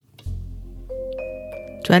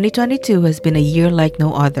2022 has been a year like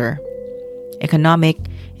no other. Economic,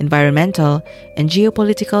 environmental, and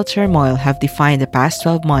geopolitical turmoil have defined the past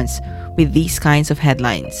 12 months with these kinds of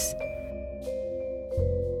headlines.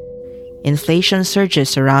 Inflation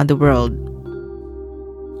surges around the world.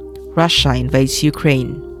 Russia invades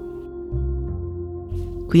Ukraine.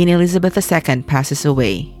 Queen Elizabeth II passes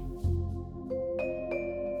away.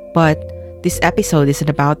 But this episode isn't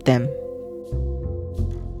about them.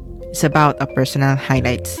 It's about our personal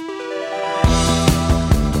highlights.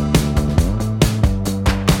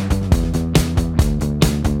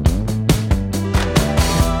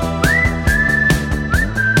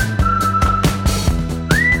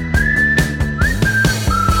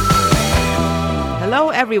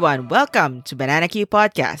 Hello everyone, welcome to Banana Q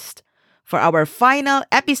Podcast for our final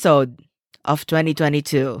episode of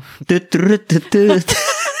 2022.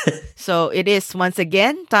 So it is once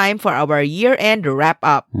again time for our year-end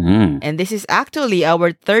wrap-up. And this is actually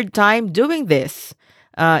our third time doing this.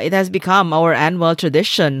 It has become our annual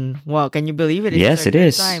tradition. Wow, can you believe it? Yes, it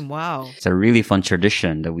is. Time. Wow. It's a really fun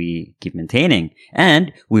tradition that we keep maintaining.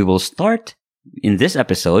 And we will start in this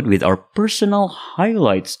episode with our personal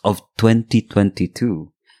highlights of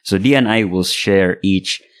 2022. So Dia and I will share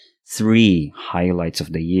each 3 highlights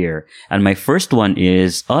of the year. And my first one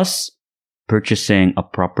is us purchasing a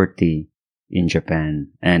property in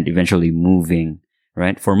Japan and eventually moving,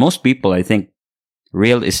 right? For most people, I think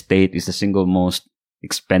real estate is the single most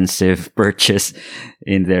expensive purchase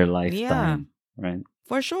in their lifetime, right?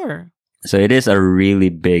 For sure. So it is a really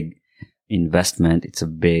big investment. It's a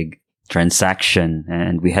big transaction,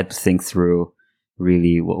 and we had to think through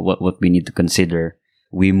really what we need to consider.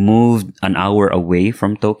 We moved an hour away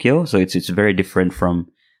from Tokyo, so it's very different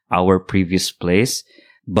from our previous place.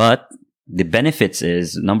 But the benefits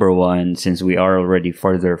is, number one, since we are already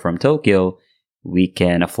further from Tokyo, we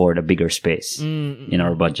can afford a bigger space in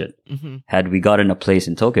our budget. Had we gotten a place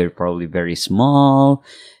in Tokyo, probably very small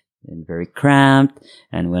and very cramped.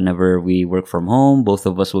 And whenever we work from home, both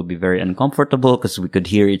of us will be very uncomfortable because we could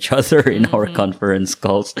hear each other in our conference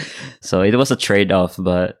calls. So it was a trade-off,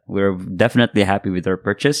 but we're definitely happy with our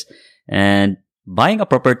purchase. And buying a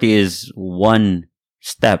property is one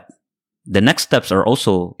step. The next steps are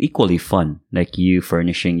also equally fun, like you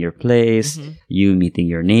furnishing your place, you meeting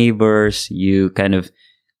your neighbors, you kind of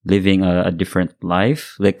living a different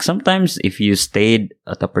life. Like sometimes if you stayed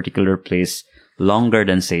at a particular place longer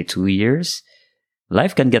than, say, 2 years,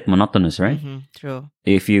 life can get monotonous, right? True.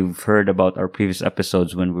 If you've heard about our previous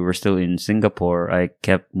episodes when we were still in Singapore, I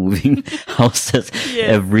kept moving houses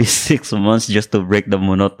every 6 months just to break the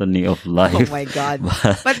monotony of life. Oh my God.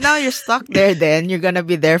 But now you're stuck there then. You're going to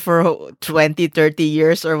be there for 20, 30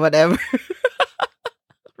 years or whatever.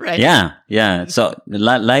 Right? Yeah. So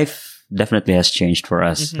life definitely has changed for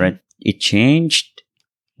us, right? It changed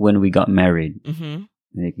when we got married.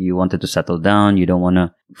 Like you wanted to settle down. You don't want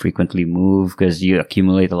to frequently move because you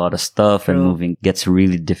accumulate a lot of stuff and moving gets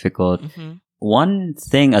really difficult. One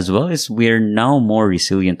thing as well is we're now more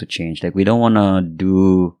resilient to change. Like we don't want to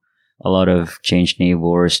do a lot of change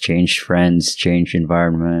neighbors, change friends, change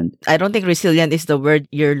environment. I don't think resilient is the word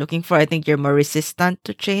you're looking for. I think you're more resistant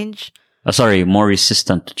to change. More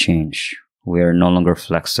resistant to change. We are no longer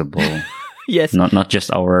flexible. Yes. Not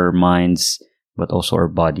just our minds, but also our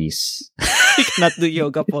bodies. You cannot do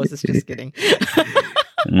yoga poses. Just kidding.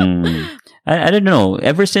 I don't know.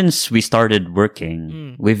 Ever since we started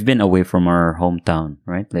working, we've been away from our hometown,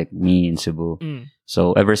 right? Like me in Cebu.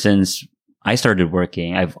 So ever since I started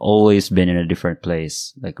working, I've always been in a different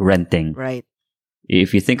place, like renting. Right.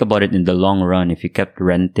 If you think about it in the long run, if you kept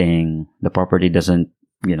renting, the property doesn't,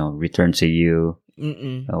 return to you.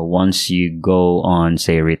 Once you go on,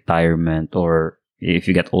 say, retirement, or if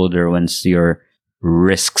you get older, once your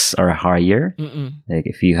risks are higher, like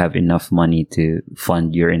if you have enough money to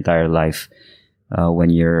fund your entire life,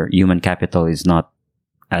 when your human capital is not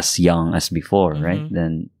as young as before, right?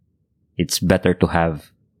 Then it's better to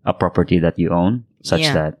have a property that you own such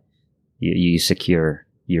that you secure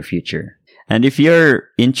your future. And if you're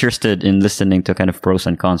interested in listening to kind of pros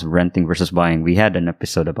and cons of renting versus buying, we had an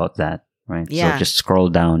episode about that, right? Yeah. So just scroll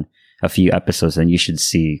down a few episodes and you should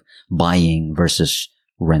see buying versus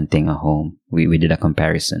renting a home. We did a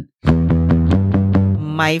comparison.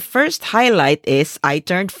 My first highlight is I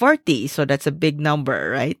turned 40. So that's a big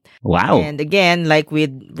number, right? Wow. And again, like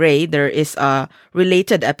with Ray, there is a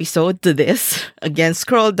related episode to this. Again,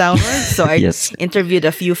 scroll downwards. So I interviewed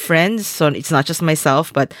a few friends. So it's not just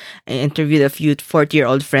myself, but I interviewed a few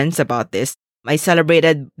 40-year-old friends about this. I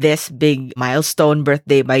celebrated this big milestone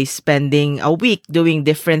birthday by spending a week doing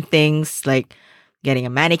different things like getting a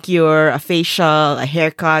manicure, a facial, a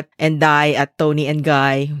haircut, and dye at Tony and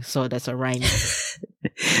Guy. So that's a rhyme.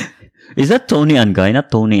 Is that Tony and Guy,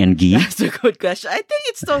 not Tony and Guy? That's a good question. I think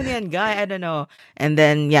it's Tony and Guy. I don't know. And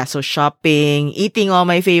then, so shopping, eating all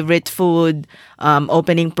my favorite food,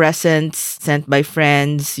 opening presents sent by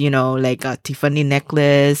friends, like a Tiffany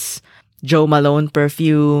necklace, Joe Malone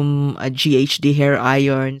perfume, a GHD hair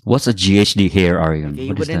iron. What's a GHD hair iron? Okay,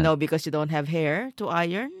 you wouldn't know because you don't have hair to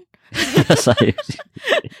iron.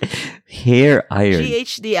 Hair iron.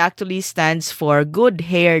 GHD actually stands for Good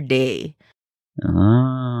Hair Day.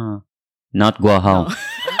 Not Guahao. No.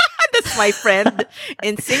 That's my friend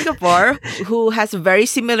in Singapore who has a very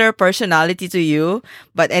similar personality to you.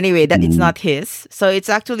 But anyway, that it's not his. So it's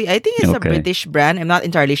actually, I think it's a British brand. I'm not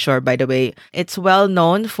entirely sure, by the way. It's well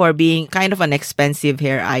known for being kind of an expensive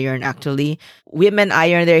hair iron, actually. Women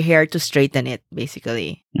iron their hair to straighten it,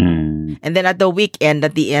 basically. And then at the weekend,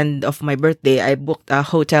 at the end of my birthday, I booked a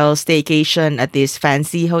hotel staycation at this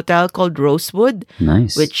fancy hotel called Rosewood.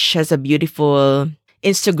 Nice. Which has a beautiful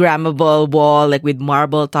Instagrammable wall, like with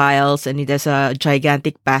marble tiles, and it has a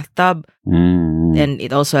gigantic bathtub. And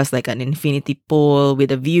it also has like an infinity pool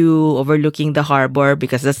with a view overlooking the harbor,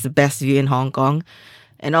 because that's the best view in Hong Kong.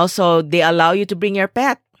 And also, they allow you to bring your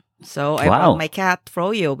pet. So I brought my cat,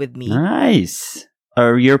 Froyo, with me. Nice.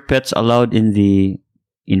 Are your pets allowed in the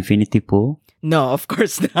infinity pool? No, of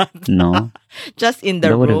course not. No. Just in the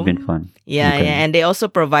room. That would have been fun. Yeah, and they also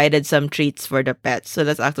provided some treats for the pets. So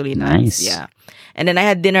that's actually nice. Yeah. And then I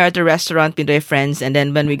had dinner at a restaurant with my friends. And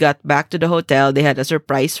then when we got back to the hotel, they had a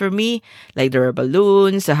surprise for me. Like there were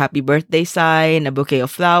balloons, a happy birthday sign, a bouquet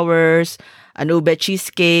of flowers, an ube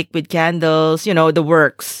cheesecake with candles, the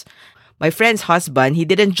works. My friend's husband, he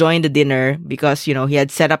didn't join the dinner because, he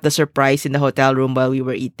had set up the surprise in the hotel room while we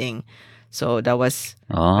were eating. So that was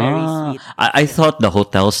very sweet. I thought the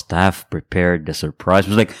hotel staff prepared the surprise. I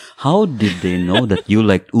was like, how did they know that you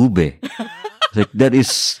liked ube? Like, that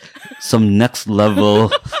is some next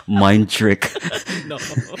level mind trick. No.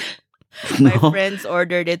 My friends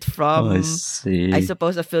ordered it from, I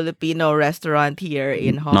suppose, a Filipino restaurant here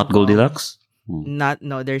in Hong Kong. Not Goldilocks?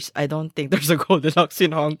 I don't think there's a Goldilocks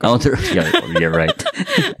in Hong Kong. You're right.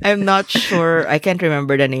 I'm not sure. I can't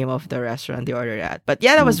remember the name of the restaurant they ordered at. But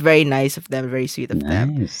yeah, that was very nice of them. Very sweet of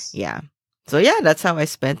them. Yeah. So yeah, that's how I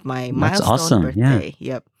spent my milestone birthday.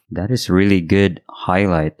 Yeah. Yep. That is really good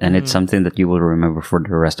highlight. And it's something that you will remember for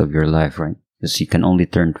the rest of your life, right? Because you can only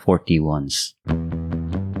turn 40 once.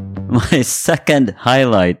 My second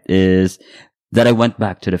highlight is that I went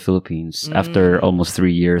back to the Philippines after almost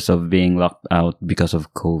 3 years of being locked out because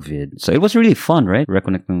of COVID. So it was really fun, right?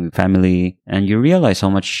 Reconnecting with family. And you realize how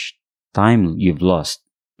much time you've lost.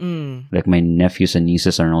 Like my nephews and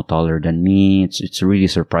nieces are now taller than me. It's really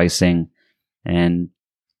surprising. And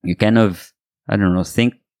you kind of,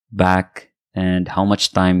 think back and how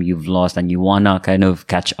much time you've lost, and you wanna kind of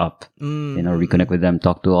catch up, reconnect with them,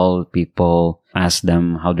 talk to all people, ask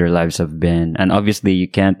them how their lives have been. And obviously you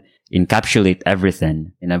can't encapsulate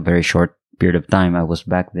everything in a very short period of time. I was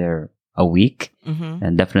back there a week,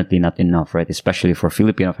 and definitely not enough, right? Especially for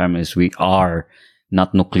Filipino families, we are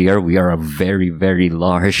not nuclear. We are a very, very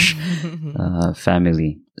large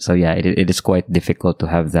family. So yeah, it is quite difficult to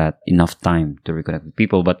have that enough time to reconnect with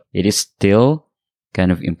people, but it is still kind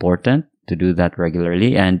of important to do that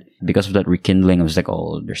regularly. And because of that rekindling, I was like,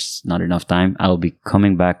 there's not enough time. I'll be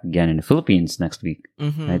coming back again in the Philippines next week,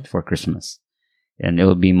 right, for Christmas. And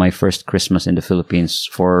it'll be my first Christmas in the Philippines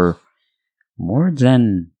for more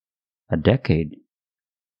than a decade.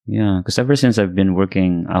 Yeah, because ever since I've been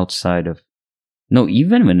working outside of... No,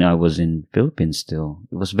 even when I was in Philippines still,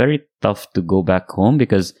 it was very tough to go back home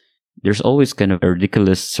because there's always kind of a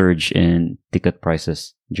ridiculous surge in ticket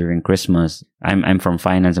prices during Christmas. I'm from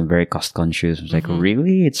finance. I'm very cost conscious. I was like,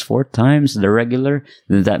 really? It's 4 times the regular?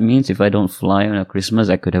 Then that means if I don't fly on a Christmas,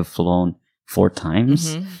 I could have flown 4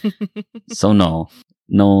 times. So no,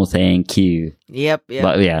 thank you. Yep.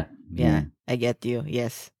 But yeah, I get you.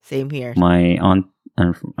 Yes, same here. My aunt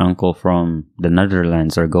and uncle from the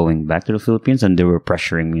Netherlands are going back to the Philippines, and they were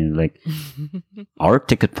pressuring me like, our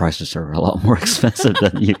ticket prices are a lot more expensive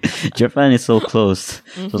than you. Japan is so close.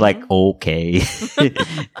 So like, okay.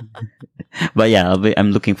 But yeah,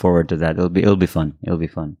 I'm looking forward to that. It'll be fun.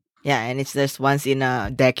 Yeah, and it's just once in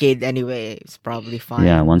a decade anyway. It's probably fun.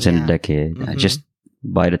 Yeah, once in a decade. I just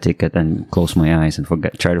buy the ticket and close my eyes and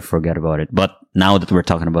try to forget about it. But now that we're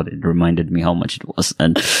talking about it, it reminded me how much it was,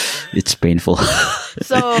 and it's painful.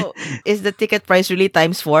 So, is the ticket price really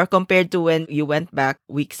times 4 compared to when you went back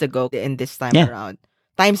weeks ago in this time around?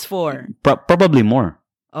 Times 4? Probably more.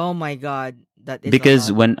 Oh my God. That is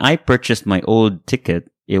because when I purchased my old ticket,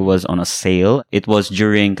 It was on a sale. It was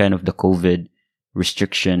during kind of the COVID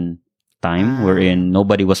restriction time wherein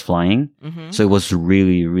nobody was flying. So it was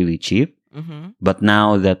really, really cheap. But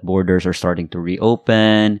now that borders are starting to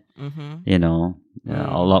reopen, you know,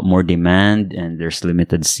 a lot more demand and there's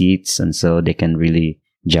limited seats. And so they can really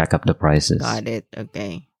jack up the prices. Got it.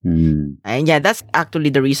 Okay. And yeah, that's actually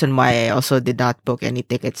the reason why I also did not book any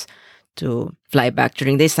tickets to fly back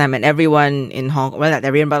during this time. And everyone in Hong Kong, well, not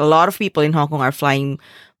everyone, but a lot of people in Hong Kong are flying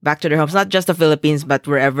back to their homes, not just the Philippines, but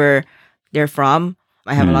wherever they're from.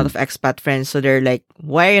 I have a lot of expat friends, so they're like,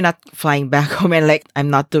 why are you not flying back home? And like, I'm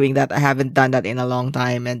not doing that. I haven't done that in a long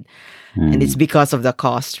time. And it's because of the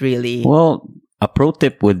cost, really. Well, a pro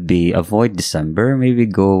tip would be avoid December, maybe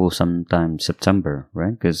go sometime September,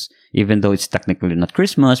 right? Because even though it's technically not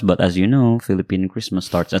Christmas, but as you know, Philippine Christmas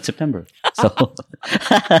starts at September. So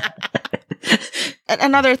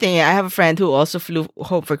another thing, I have a friend who also flew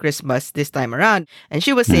home for Christmas this time around. And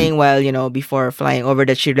she was saying, well, you know, before flying over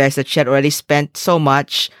that she realized that she had already spent so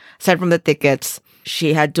much, aside from the tickets,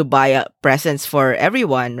 she had to buy presents for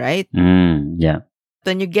everyone, right? Yeah.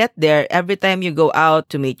 When you get there, every time you go out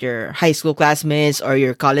to meet your high school classmates or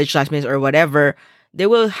your college classmates or whatever, they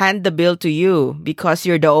will hand the bill to you because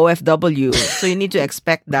you're the OFW. So you need to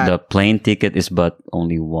expect that. The plane ticket is but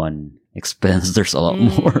only one expense. There's a lot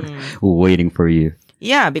more waiting for you.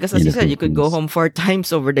 Yeah, because as you said, you could go home 4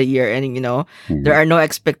 times over the year and, you know, there are no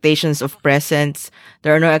expectations of presents.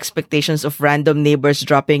 There are no expectations of random neighbors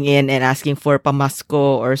dropping in and asking for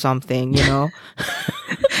pamasko or something, you know?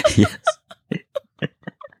 Yes.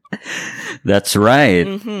 That's right.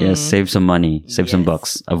 Yes, save some money. Save some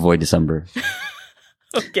bucks. Avoid December.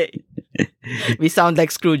 Okay. We sound like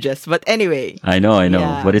Scrooges. But anyway. I know.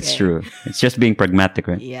 Yeah, but it's true. It's just being pragmatic,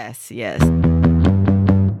 right? Yes.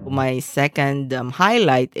 My second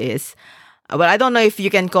highlight is, well, I don't know if you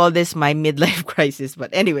can call this my midlife crisis, but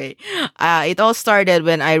anyway, it all started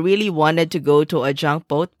when I really wanted to go to a junk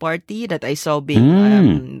boat party that I saw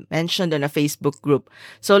being mentioned in a Facebook group.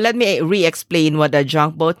 So let me re-explain what a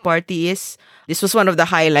junk boat party is. This was one of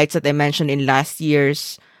the highlights that I mentioned in last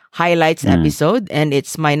year's highlights episode, and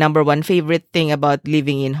it's my number one favorite thing about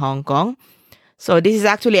living in Hong Kong. So this is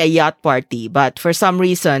actually a yacht party, but for some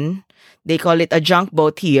reason, they call it a junk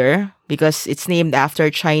boat here because it's named after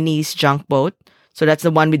a Chinese junk boat. So that's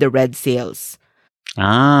the one with the red sails.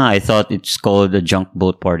 I thought it's called a junk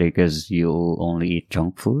boat party because you only eat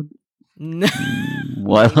junk food.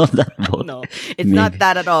 What on that boat? No, it's not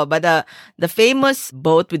that at all. But the famous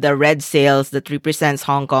boat with the red sails that represents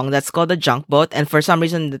Hong Kong, that's called a junk boat. And for some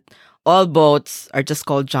reason, all boats are just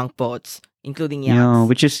called junk boats, including yachts. Yeah,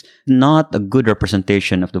 which is not a good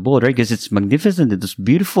representation of the boat, right? Because it's magnificent, it's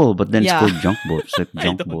beautiful, but then it's called junk boat. It's like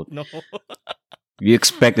junk boat. No. You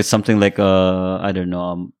expect it's something like I don't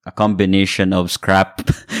know, a combination of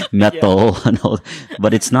scrap metal and all,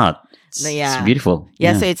 but it's not. It's beautiful.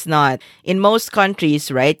 Yeah, so it's not. In most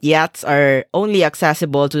countries, right, yachts are only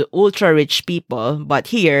accessible to ultra-rich people. But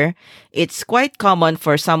here, it's quite common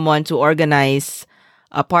for someone to organize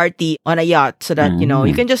a party on a yacht so that, you know,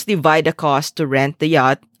 you can just divide the cost to rent the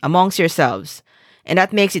yacht amongst yourselves. And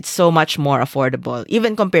that makes it so much more affordable,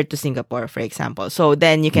 even compared to Singapore, for example. So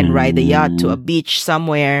then you can ride the yacht to a beach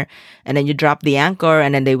somewhere, and then you drop the anchor,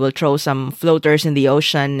 and then they will throw some floaters in the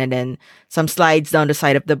ocean, and then some slides down the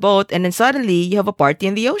side of the boat, and then suddenly you have a party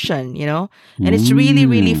in the ocean, you know? And it's really,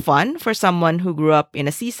 really fun for someone who grew up in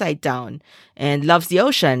a seaside town and loves the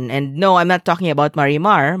ocean. And no, I'm not talking about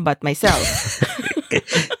Marimar, but myself.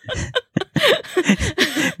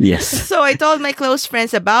 Yes. So I told my close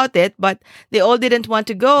friends about it, but they all didn't want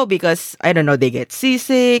to go because, I don't know, they get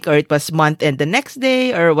seasick or it was month end the next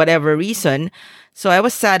day or whatever reason. So I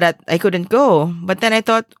was sad that I couldn't go. But then I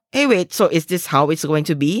thought, hey, wait, so is this how it's going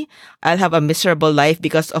to be? I'll have a miserable life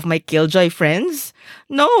because of my killjoy friends?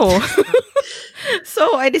 No.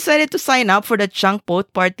 So I decided to sign up for the junk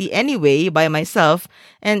boat party anyway by myself.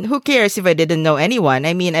 And who cares if I didn't know anyone?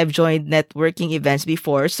 I mean, I've joined networking events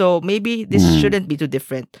before, so maybe this shouldn't be too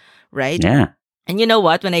different, right? Yeah. And you know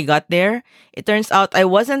what? When I got there, it turns out I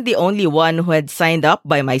wasn't the only one who had signed up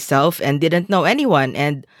by myself and didn't know anyone.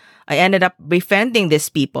 And I ended up befriending these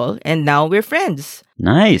people, and now we're friends.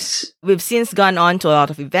 Nice. We've since gone on to a lot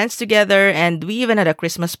of events together, and we even had a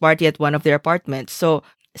Christmas party at one of their apartments. So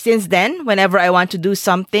since then, whenever I want to do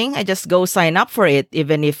something, I just go sign up for it,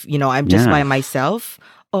 even if, you know, I'm just by myself.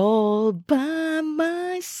 All by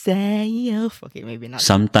myself. Okay, maybe not.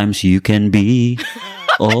 Sometimes you can be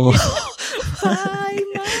all by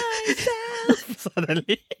myself.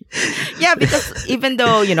 Suddenly. Yeah, because even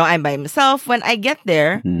though, you know, I'm by myself, when I get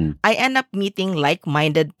there, I end up meeting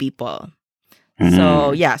like-minded people.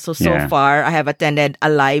 So so far I have attended a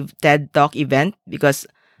live TED Talk event because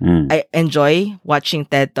I enjoy watching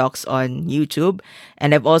TED Talks on YouTube.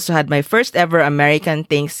 And I've also had my first ever American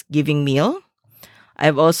Thanksgiving meal.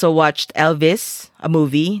 I've also watched Elvis, a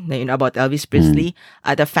movie about Elvis Presley,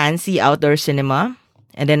 at a fancy outdoor cinema.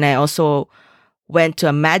 And then I also went to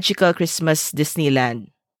a magical Christmas Disneyland.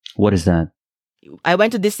 What is that? I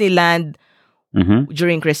went to Disneyland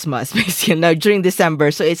during Christmas, basically, during December.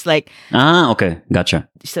 So it's like... okay. Gotcha.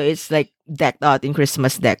 So it's like decked out in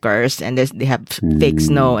Christmas decors, and they have fake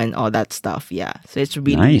snow and all that stuff. Yeah. So it's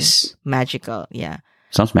really nice. Magical. Yeah.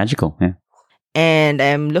 Sounds magical. Yeah. And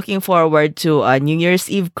I'm looking forward to a New Year's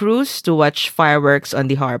Eve cruise to watch fireworks on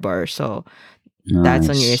the harbor. So that's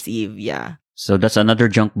on New Year's Eve. Yeah. So that's another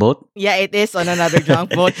junk boat? Yeah, it is on another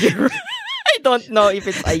junk boat. You're right. I don't know if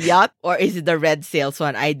it's a yacht or is it the Red Sails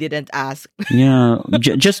one. I didn't ask. Yeah.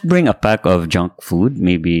 Just bring a pack of junk food.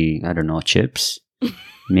 Maybe, I don't know, chips.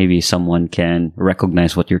 Maybe someone can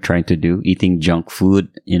recognize what you're trying to do. Eating junk food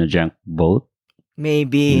in a junk boat.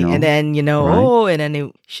 Maybe. And then, right? And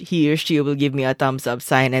then he or she will give me a thumbs up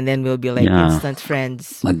sign, and then we'll be like instant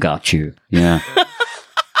friends. I got you. Yeah.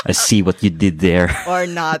 I see what you did there. Or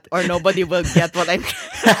not. Or nobody will get what I'm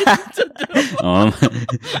trying to do.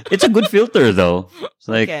 It's a good filter, though. It's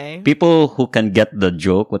like people who can get the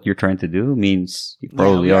joke, what you're trying to do, means you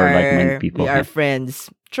probably are like-minded people. We are friends.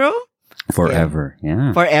 True? Forever.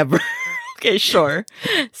 Yeah. Forever. Okay, sure.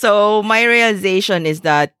 So my realization is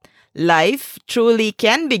that life truly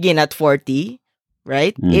can begin at 40,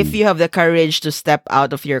 right? If you have the courage to step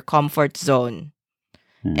out of your comfort zone.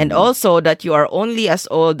 And also that you are only as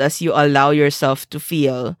old as you allow yourself to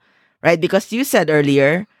feel, right? Because you said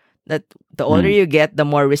earlier that the older you get, the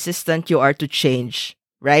more resistant you are to change,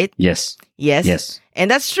 right? Yes.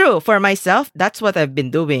 And that's true. For myself, that's what I've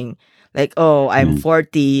been doing. Like, I'm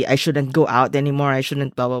 40, I shouldn't go out anymore, I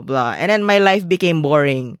shouldn't blah, blah, blah. And then my life became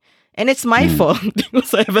boring. And it's my fault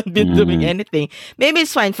because I haven't been doing anything. Maybe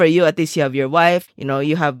it's fine for you. At least you have your wife,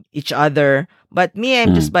 you have each other. But me,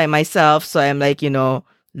 I'm just by myself. So I'm like,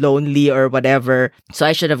 lonely or whatever. So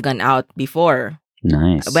I should have gone out before.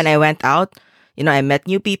 Nice. When I went out, I met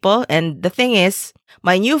new people. And the thing is,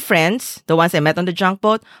 my new friends, the ones I met on the junk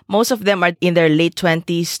boat, most of them are in their late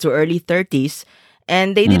 20s to early 30s.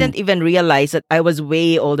 And they didn't even realize that I was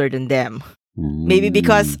way older than them. Maybe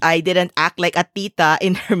because I didn't act like a tita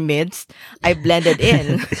in her midst, I blended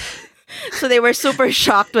in. So they were super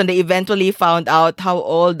shocked when they eventually found out how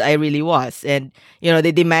old I really was. And,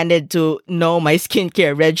 they demanded to know my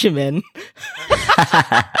skincare regimen.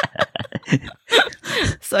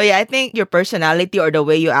 So, I think your personality or the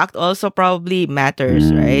way you act also probably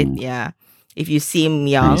matters, right? Yeah. If you seem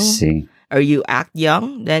young or you act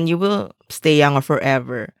young, then you will stay young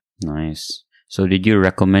forever. Nice. So did you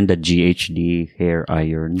recommend the GHD hair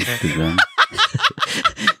iron to them?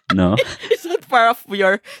 No? Is that part of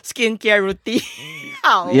your skincare routine?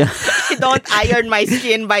 How? Yeah. I don't iron my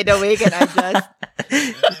skin, by the way. Can I just...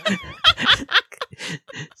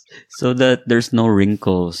 So that there's no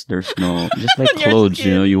wrinkles. There's no... Just like clothes,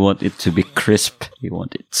 you want it to be crisp. You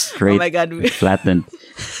want it straight. Oh my God. Flattened.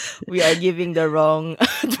 We are giving the wrong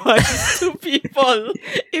advice to people.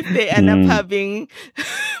 If they end up having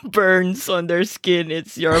burns on their skin,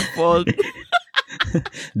 it's your fault.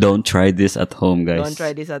 Don't try this at home, guys. Don't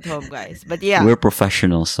try this at home, guys. But yeah. We're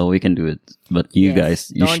professionals, so we can do it. But you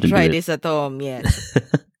guys, you shouldn't do it. Don't try this at home, yes.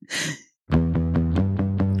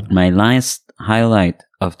 My last highlight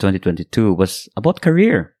of 2022 was about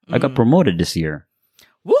career. I got promoted this year.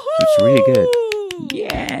 Woohoo! It's really good.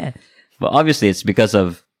 Yeah. But obviously, it's because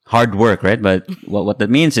of hard work, right? But what that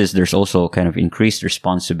means is there's also kind of increased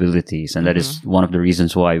responsibilities. And that is one of the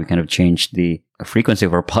reasons why we kind of changed the frequency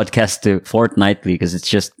of our podcast to fortnightly, because it's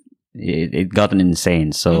just, it gotten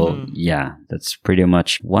insane. So yeah, that's pretty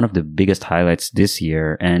much one of the biggest highlights this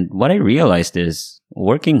year. And what I realized is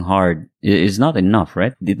working hard is not enough,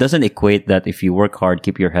 right? It doesn't equate that if you work hard,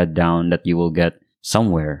 keep your head down, that you will get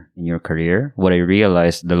somewhere in your career. What I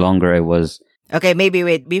realized the longer I was... Okay, maybe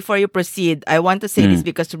wait. Before you proceed, I want to say this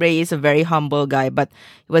because Ray is a very humble guy, but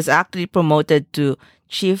he was actually promoted to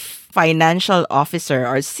Chief Financial Officer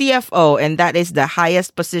or CFO, and that is the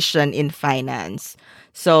highest position in finance.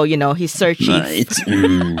 So, he's Sir Chief.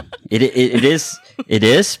 It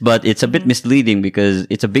is, but it's a bit misleading because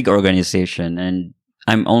it's a big organization and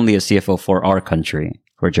I'm only a CFO for our country,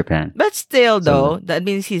 for Japan. But still, though, that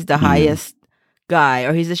means he's the highest guy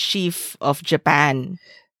or he's the chief of Japan.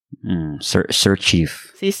 Sir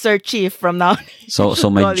Chief. He's Sir Chief from now. So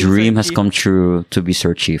my dream has come true to be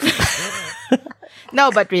Sir Chief.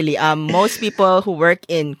 No, but really, most people who work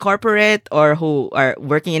in corporate or who are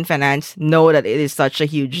working in finance know that it is such a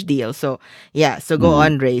huge deal. So yeah, so go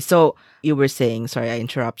on, Ray. So you were saying, sorry, I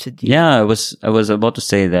interrupted you. Yeah, I was about to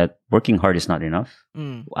say that working hard is not enough.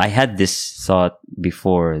 I had this thought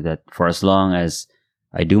before that for as long as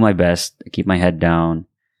I do my best, I keep my head down,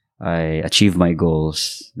 I achieve my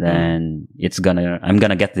goals, then I'm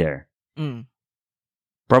gonna get there.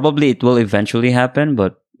 Probably it will eventually happen,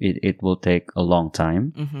 but it will take a long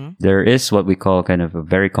time. There is what we call kind of a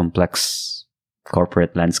very complex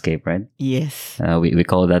corporate landscape, right? Yes. We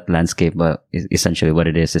call that landscape, but essentially what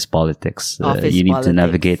it is politics. You need to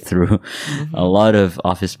navigate through a lot of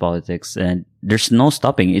office politics, and there's no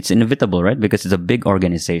stopping. It's inevitable, right? Because it's a big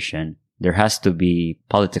organization. There has to be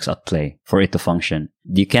politics at play for it to function.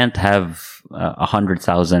 You can't have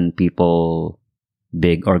 100,000 people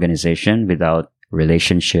big organization without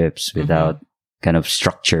relationships, without kind of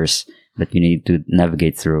structures that you need to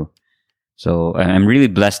navigate through. So I'm really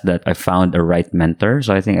blessed that I found a right mentor.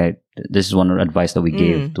 So I think this is one of the advice that we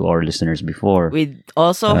gave to our listeners before. We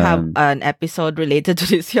also have an episode related to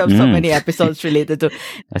this. You have so many episodes related to...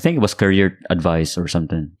 I think it was career advice or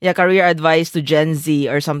something. Yeah, career advice to Gen Z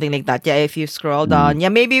or something like that. Yeah, if you scroll down. Yeah,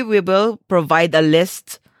 maybe we will provide a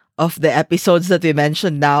list of the episodes that we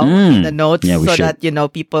mentioned now in the notes so that,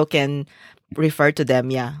 people can refer to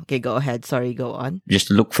them. Yeah. Okay, go ahead. Sorry, go on.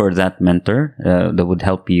 Just look for that mentor that would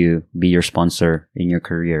help you be your sponsor in your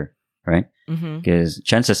career, right? Because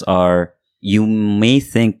chances are you may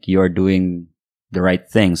think you're doing the right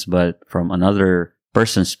things, but from another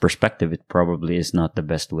person's perspective, it probably is not the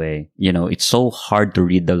best way. It's so hard to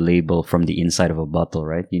read the label from the inside of a bottle,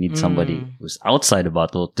 right? You need somebody who's outside the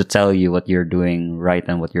bottle to tell you what you're doing right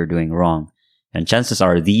and what you're doing wrong. And chances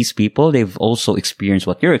are these people, they've also experienced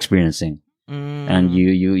what you're experiencing. And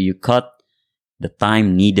you cut the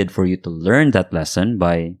time needed for you to learn that lesson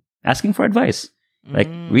by asking for advice. Like,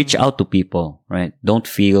 reach out to people, right? Don't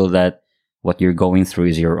feel that what you're going through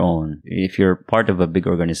is your own. If you're part of a big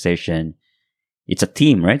organization, it's a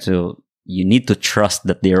team, right? So you need to trust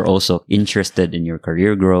that they are also interested in your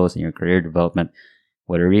career growth and your career development.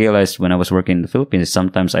 What I realized when I was working in the Philippines is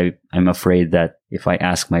sometimes I'm afraid that if I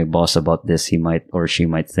ask my boss about this, he might or she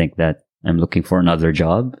might think that I'm looking for another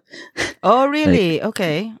job. Oh, really?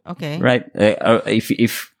 Okay. Right.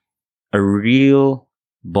 If a real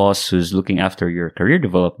boss who's looking after your career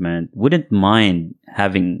development wouldn't mind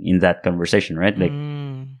having in that conversation, right? Like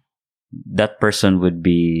that person would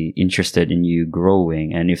be interested in you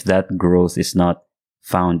growing. And if that growth is not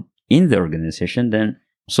found in the organization, then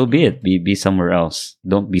so be it. Be somewhere else.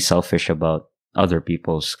 Don't be selfish about other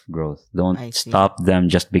people's growth. Don't stop them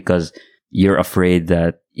just because you're afraid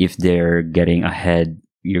that if they're getting ahead,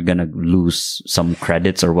 you're going to lose some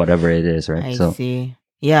credits or whatever it is, right? I see.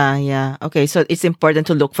 Yeah. Okay, so it's important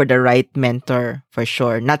to look for the right mentor for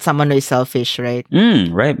sure. Not someone who is selfish, right?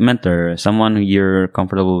 Right mentor. Someone who you're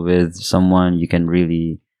comfortable with, someone you can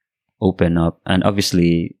really open up. And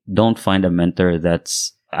obviously, don't find a mentor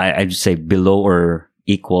that's, I'd say, below or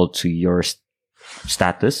equal to your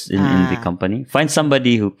status in the company. Find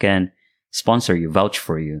somebody who can sponsor you, vouch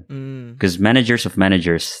for you. Because managers of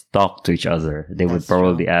managers talk to each other. They would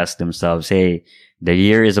probably ask themselves, hey, the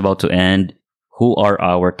year is about to end. Who are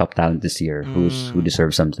our top talent this year? Who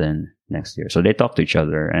deserves something next year? So they talk to each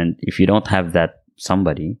other. And if you don't have that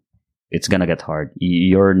somebody, it's going to get hard.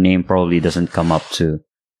 Your name probably doesn't come up to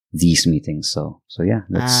these meetings. So yeah,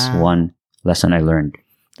 that's one lesson I learned.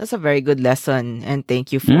 That's a very good lesson. And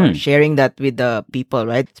thank you for sharing that with the people,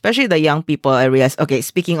 right? Especially the young people. I realized, okay,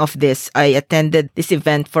 speaking of this, I attended this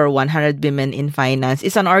event for 100 Women in Finance.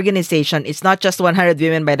 It's an organization. It's not just 100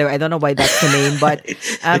 Women, by the way. I don't know why that's the name, but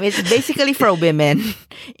it's basically for women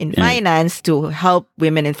in finance to help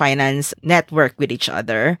women in finance network with each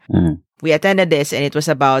other. We attended this and it was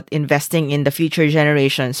about investing in the future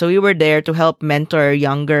generation. So we were there to help mentor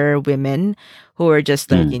younger women who are just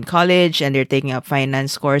like in college and they're taking up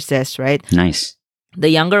finance courses, right? Nice. The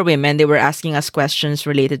younger women, they were asking us questions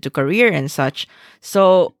related to career and such.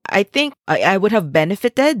 So I think I would have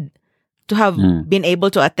benefited to have been able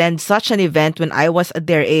to attend such an event when I was at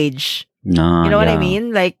their age. No, you know what I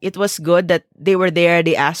mean? Like, it was good that they were there,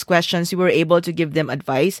 they asked questions, we were able to give them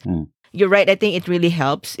advice. You're right. I think it really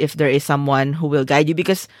helps if there is someone who will guide you,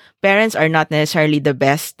 because parents are not necessarily the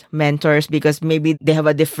best mentors because maybe they have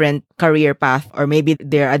a different career path, or maybe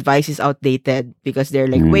their advice is outdated because they're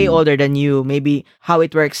like way older than you. Maybe how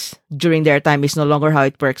it works during their time is no longer how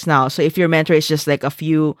it works now. So if your mentor is just like a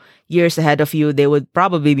few years ahead of you, they would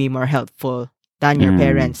probably be more helpful than your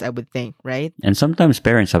parents, I would think, right? And sometimes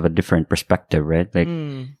parents have a different perspective, right? Like,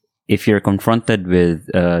 if you're confronted with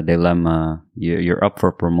a dilemma, you're up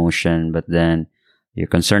for promotion, but then you're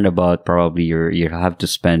concerned about probably you have to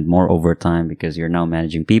spend more overtime because you're now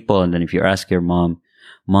managing people. And then if you ask your mom,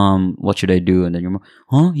 what should I do? And then your mom,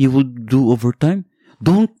 huh? You will do overtime?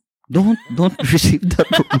 Don't receive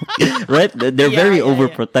that. Right? They're very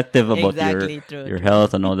overprotective about your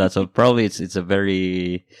health and all that. So probably it's a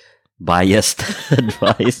very biased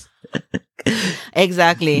advice.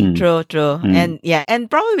 Exactly. True. And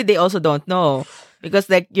probably they also don't know. Because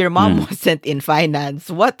like your mom wasn't in finance.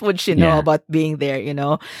 What would she know about being there, you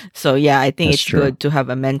know? So I think it's good to have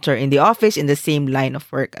a mentor in the office in the same line of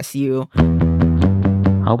work as you.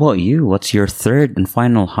 How about you? What's your third and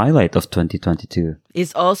final highlight of 2022?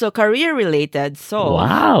 It's also career related. So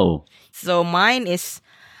wow. So mine is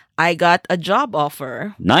I got a job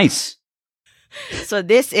offer. Nice. So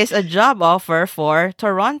this is a job offer for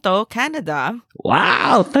Toronto, Canada.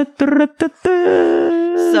 Wow. So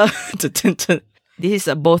this is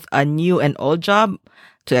both a new and old job.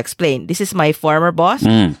 To explain, this is my former boss.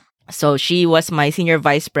 So she was my senior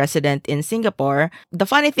vice president in Singapore. The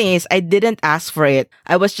funny thing is I didn't ask for it.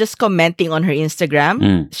 I was just commenting on her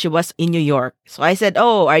Instagram. She was in New York. So I said,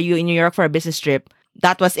 oh, are you in New York for a business trip?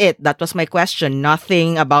 That was it. That was my question.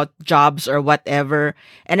 Nothing about jobs or whatever.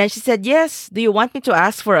 And then she said, yes, do you want me to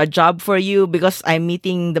ask for a job for you? Because I'm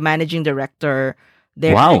meeting the managing director.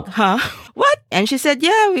 They're wow. Like, huh? What? And she said,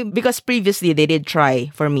 because previously they did try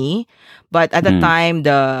for me. But at the time,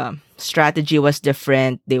 the strategy was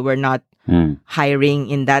different. They were not hiring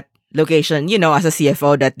in that location. You know, as a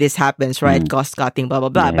CFO, that this happens, right? Cost cutting, blah, blah,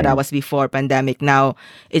 blah. Yeah. But that was before pandemic. Now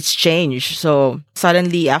it's changed. So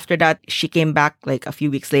suddenly after that, she came back like a few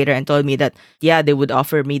weeks later and told me that, they would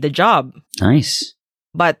offer me the job. Nice.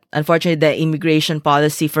 But unfortunately, the immigration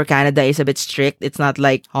policy for Canada is a bit strict. It's not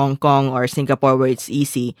like Hong Kong or Singapore where it's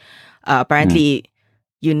easy. Apparently,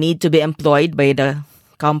 you need to be employed by the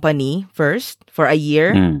company first for a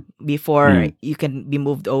year before you can be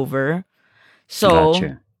moved over. So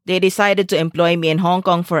they decided to employ me in Hong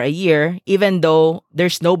Kong for a year, even though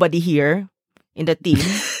there's nobody here in the team.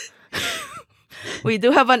 We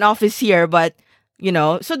do have an office here, but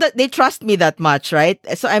so that they trust me that much, right?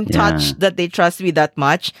 So I'm touched that they trust me that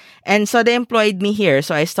much. And so they employed me here.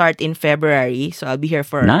 So I start in February. So I'll be here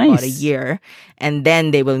for about a year. And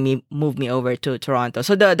then they will move me over to Toronto.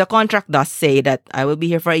 So the contract does say that I will be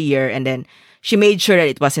here for a year. And then she made sure that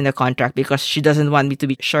it was in the contract because she doesn't want me to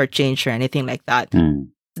be shortchanged or anything like that.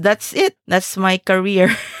 That's it. That's my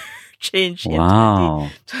career. Change in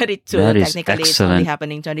 2022. Technically, excellent. It's only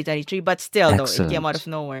happening 2023, but still, though, it came out of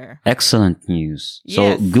nowhere. Excellent news.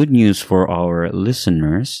 Yes. So, good news for our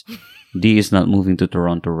listeners. Dee is not moving to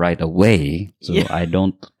Toronto right away, so I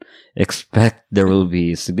don't expect there will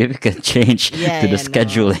be significant change to the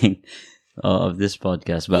scheduling of this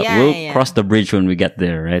podcast. But we'll cross the bridge when we get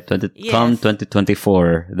there, right? Come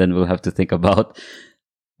 2024, then we'll have to think about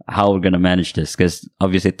how we're going to manage this, because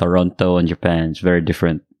obviously Toronto and Japan is very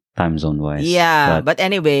different time zone wise. Yeah, but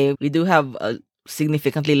anyway, we do have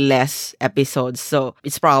significantly less episodes, so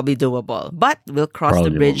it's probably doable. But we'll cross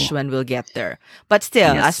the bridge when we'll get there. But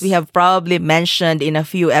still, as we have probably mentioned in a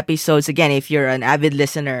few episodes, again, if you're an avid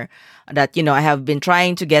listener, that, I have been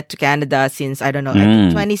trying to get to Canada since, I don't know, I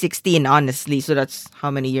think 2016, honestly. So that's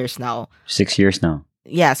how many years now? 6 years now.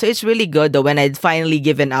 Yeah, so it's really good though when I'd finally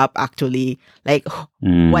given up, actually, like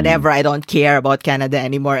whatever, I don't care about Canada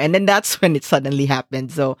anymore. And then that's when it suddenly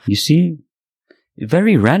happened. So you see,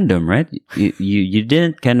 very random, right? You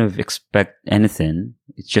didn't kind of expect anything.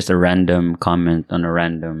 It's just a random comment on a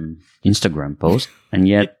random Instagram post, and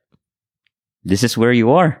yet this is where you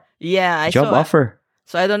are. Yeah, job offer.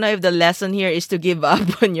 So I don't know if the lesson here is to give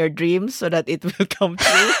up on your dreams so that it will come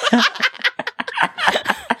true.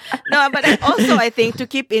 No, but also I think to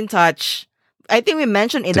keep in touch. I think we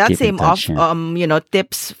mentioned in that same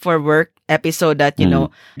tips for work episode that,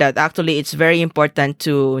 that actually it's very important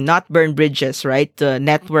to not burn bridges, right? The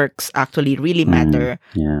networks actually really matter.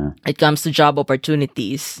 Yeah. It comes to job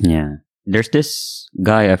opportunities. Yeah. There's this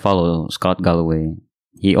guy I follow, Scott Galloway.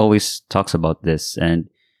 He always talks about this, and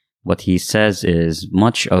what he says is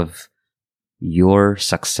much of your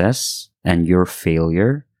success and your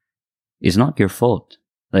failure is not your fault.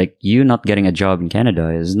 Like, you not getting a job in Canada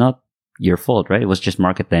is not your fault, right? It was just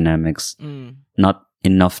market dynamics, not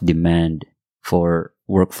enough demand for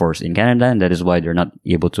workforce in Canada, and that is why they're not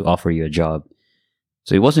able to offer you a job.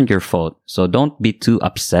 So it wasn't your fault. So don't be too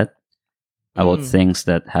upset about things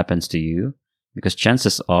that happens to you, because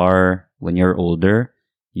chances are when you're older,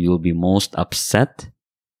 you'll be most upset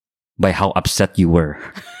by how upset you were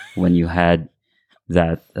when you had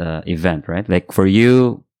that event, right? Like for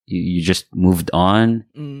you, you just moved on,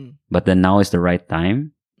 but then now is the right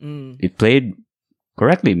time. It played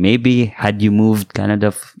correctly. Maybe had you moved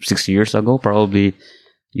Canada 6 years ago, probably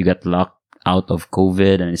you got locked out of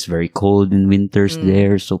COVID and it's very cold in winters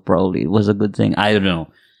there. So probably it was a good thing. I don't know.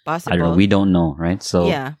 Possible. I don't know. We don't know, right? So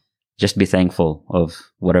just be thankful of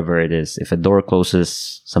whatever it is. If a door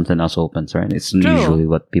closes, something else opens, right? It's usually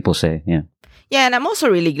what people say. Yeah. Yeah, and I'm also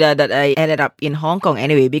really glad that I ended up in Hong Kong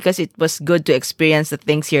anyway, because it was good to experience the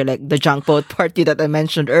things here, like the junk boat party that I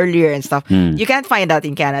mentioned earlier and stuff. You can't find that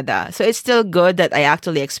in Canada. So it's still good that I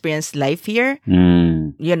actually experienced life here.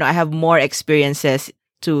 You know, I have more experiences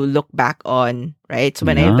to look back on, right? So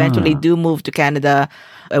when I eventually do move to Canada,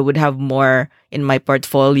 I would have more in my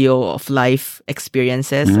portfolio of life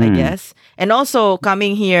experiences, I guess. And also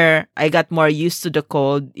coming here, I got more used to the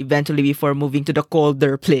cold eventually before moving to the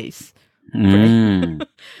colder place.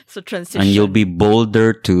 So transition. And you'll be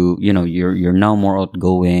bolder to, you know, you're now more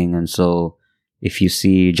outgoing. And so if you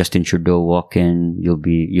see Justin Trudeau walk in,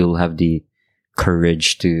 you'll have the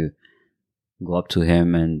courage to go up to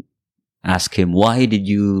him and ask him, why did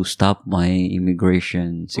you stop my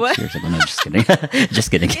immigration 6 years ago? No, just kidding.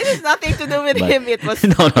 Just kidding. It has nothing to do with him. It was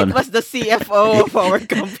it was the CFO of our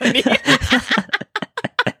company.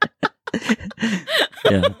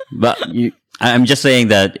 Yeah, but I'm just saying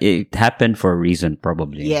that it happened for a reason,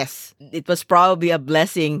 probably. Yes, it was probably a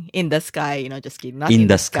blessing in the sky. You know, just kidding. Not in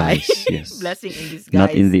the skies, yes. Blessing in the skies.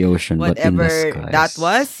 Not in the ocean, whatever but in the skies. That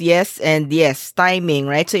was, yes, and yes, timing,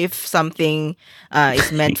 right? So if something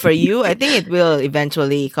is meant for you, I think it will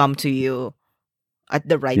eventually come to you at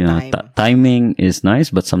the right time. Timing is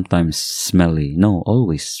nice, but sometimes smelly. No,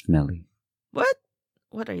 always smelly. What?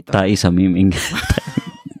 What are you talking about? Tayo sa miming.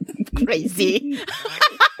 Crazy.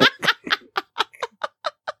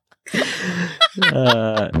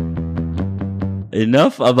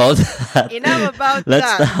 Enough about that. Enough about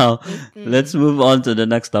that. Let's move on to the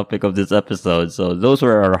next topic of this episode. So those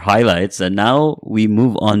were our highlights, and now we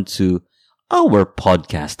move on to our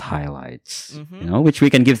podcast highlights. You know, which we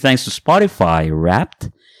can give thanks to Spotify Wrapped,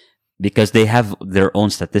 because they have their own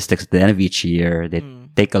statistics at the end of each year. They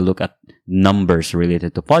take a look at numbers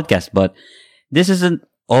related to podcasts, but this isn't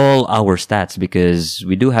all our stats, because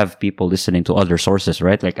we do have people listening to other sources,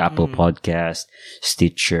 right? Like Apple Podcast,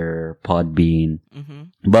 Stitcher, Podbean.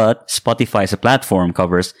 But Spotify as a platform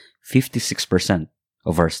covers 56%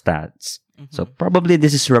 of our stats. So probably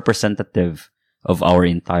this is representative of our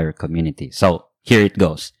entire community. So here it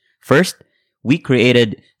goes. First, we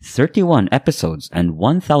created 31 episodes and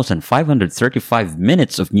 1,535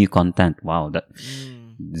 minutes of new content. Wow,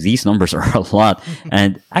 these numbers are a lot.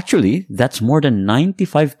 And actually, that's more than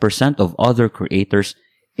 95% of other creators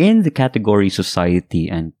in the category society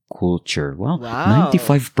and culture. Wow.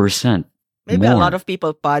 95%. Maybe more. A lot of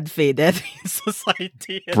people pod faded in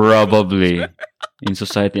society. Probably. In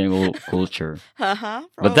society and culture.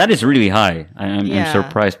 But that is really high. I'm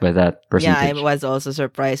surprised by that percentage. Yeah, I was also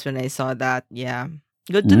surprised when I saw that. Yeah.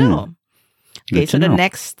 Good to know. Okay, so the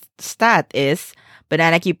next stat is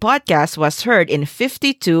Banana Q Podcast was heard in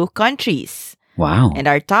 52 countries. Wow. And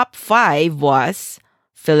our top 5 was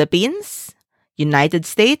Philippines, United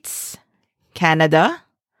States, Canada,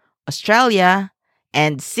 Australia,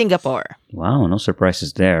 and Singapore. Wow, no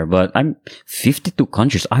surprises there. But I'm 52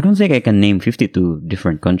 countries. I don't think I can name 52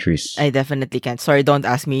 different countries. I definitely can't. Sorry, don't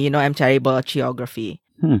ask me. You know, I'm terrible at geography.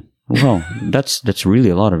 Well, that's really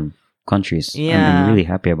a lot of countries. Yeah. I'm really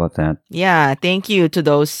happy about that. Yeah, thank you to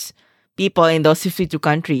those people in those 52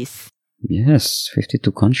 countries. Yes,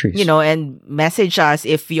 52 countries. You know, and message us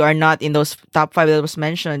if you are not in those top 5 that was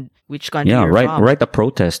mentioned, which country you're from. Write a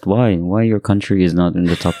protest. Why your country is not in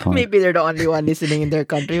the top 5? Maybe they're the only one listening in their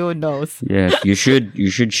country. Who knows? Yes, you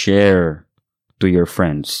should share to your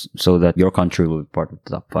friends so that your country will be part of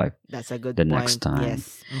the top 5. That's a good point. Next time.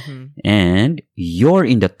 Yes. And you're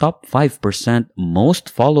in the top 5% most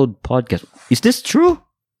followed podcast. Is this true?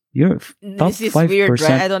 You're top 5%. This is weird,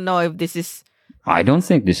 right? I don't know if this is... I don't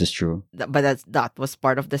think this is true. But that was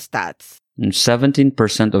part of the stats.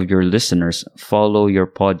 17% of your listeners follow your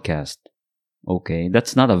podcast. Okay,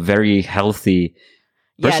 that's not a very healthy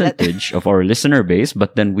percentage of our listener base,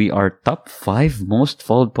 but then we are top 5 most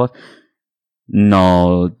followed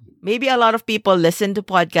No. Maybe a lot of people listen to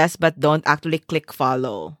podcasts but don't actually click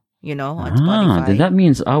follow, you know, on Spotify. Then that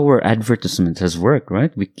means our advertisement has worked,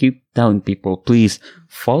 right? We keep telling people, please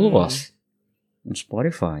follow us on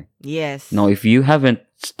Spotify. Yes. Now, if you haven't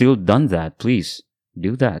still done that, please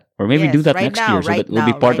do that. Or maybe do that right next now, year so right that we'll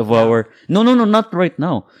be now, part right of now. our... No, not right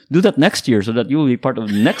now. Do that next year so that you will be part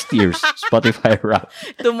of next year's Spotify Wrap.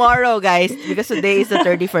 Tomorrow, guys, because today is the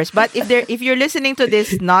 31st. But if you're listening to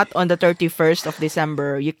this not on the 31st of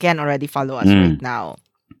December, you can already follow us right now.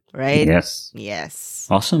 Right? Yes. Yes.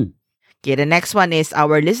 Awesome. Okay, the next one is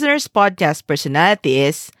our listeners' podcast personality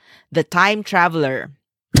is the Time Traveler.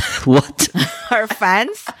 What? Our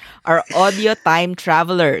fans are audio time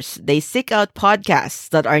travelers. They seek out podcasts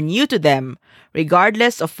that are new to them,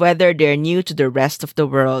 regardless of whether they're new to the rest of the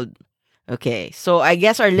world. Okay, so I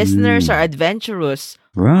guess our listeners are adventurous.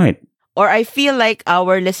 Right. Or I feel like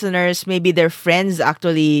our listeners, maybe their friends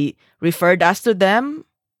actually referred us to them,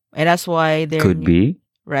 and that's why they're Could be.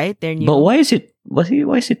 Right? They're new. But why is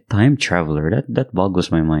it time traveler? That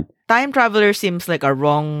boggles my mind. Time traveler seems like a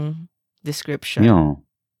wrong description. Yeah.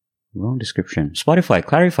 Wrong description. Spotify,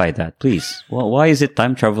 clarify that, please. Well, why is it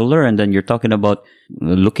time traveler? And then you're talking about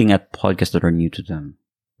looking at podcasts that are new to them,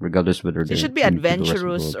 regardless whether they should be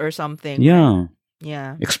adventurous or something. Yeah. Right?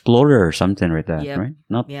 Yeah. Explorer or something like that, Yep. right?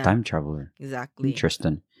 Not time traveler. Exactly.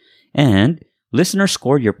 Interesting. And listeners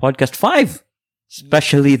scored your podcast 5.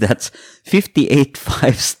 Especially that's 58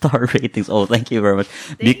 5-star ratings. Oh, thank you very much.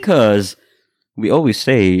 Because we always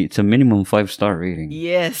say it's a minimum 5-star rating.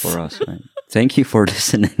 Yes. For us, right? Thank you for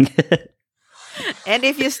listening. And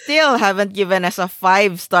if you still haven't given us a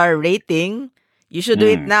 5-star rating, you should do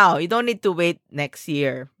it now. You don't need to wait next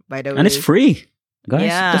year, by the way. And it's free. Guys,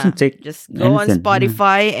 it doesn't take just go anything. on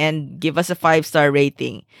Spotify and give us a 5-star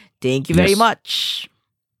rating. Thank you very much.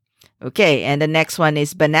 Okay, and the next one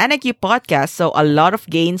is Banana Q Podcast. So a lot of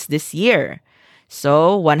gains this year.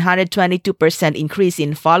 So 122% increase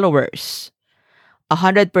in followers.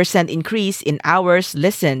 100% increase in hours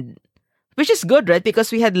listened. Which is good, right?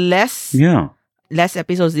 Because we had less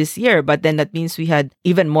episodes this year, but then that means we had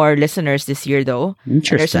even more listeners this year though.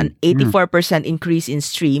 Interesting. And there's an 84% increase in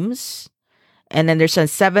streams. And then there's a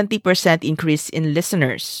 70% increase in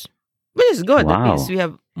listeners. Which is good. Wow. That means we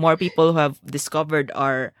have more people who have discovered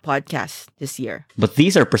our podcast this year. But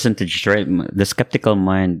these are percentages, right? The skeptical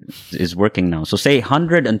mind is working now. So say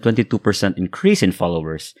 122% increase in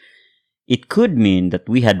followers. It could mean that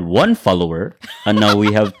we had 1 follower and now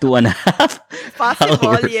we have 2.5 Possible,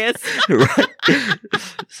 followers. yes. Right.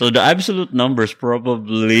 So the absolute numbers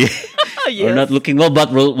probably Yes. are not looking well,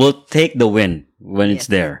 but we'll take the win when it's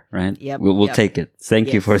there, right? Yep. We'll take it.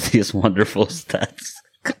 Thank you Yes. for these wonderful stats.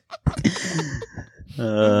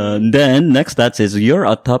 Then next stats is you're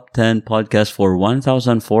a top 10 podcast for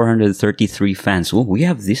 1,433 fans. Oh, we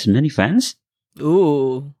have this many fans?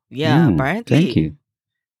 Ooh. Yeah, apparently. Thank you.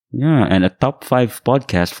 Yeah, and a top 5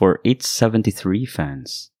 podcast for 873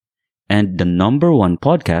 fans. And the number 1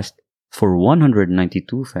 podcast for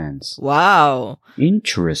 192 fans. Wow.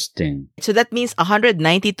 Interesting. So that means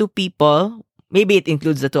 192 people, maybe it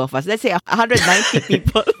includes the two of us. Let's say 190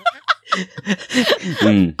 people.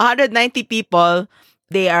 190 people,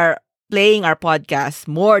 they are playing our podcast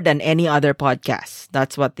more than any other podcast.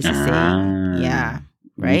 That's what this is saying. Yeah.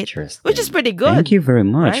 Right? Interesting. Which is pretty good. Thank you very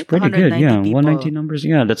much. Right? Pretty good. Yeah. 190 190 numbers.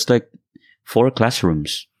 Yeah. That's like 4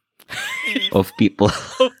 classrooms of people.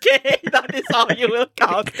 Okay. That is how you will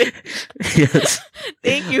count it. Yes.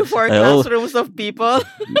 Thank you for classrooms of people.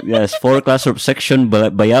 Yes. 4 classrooms. Section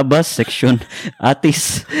Bayabas, section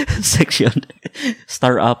Atis, section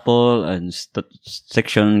Star Apple, and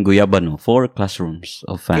section Guyabano. 4 classrooms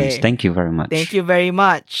of fans. Okay. Thank you very much. Thank you very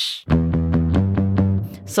much.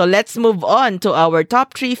 So let's move on to our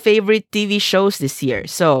top 3 favorite TV shows this year.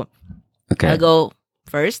 So I'll go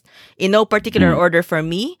first. In no particular order for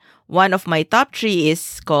me, one of my top 3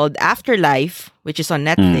 is called Afterlife, which is on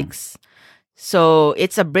Netflix. So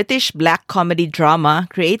it's a British black comedy drama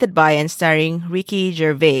created by and starring Ricky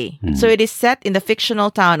Gervais. So it is set in the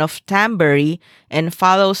fictional town of Tambury and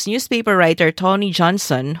follows newspaper writer Tony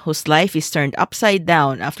Johnson, whose life is turned upside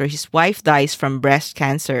down after his wife dies from breast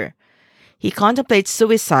cancer. He contemplates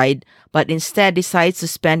suicide, but instead decides to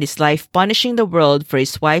spend his life punishing the world for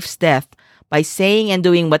his wife's death by saying and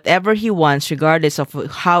doing whatever he wants regardless of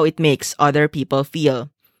how it makes other people feel.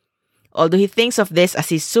 Although he thinks of this as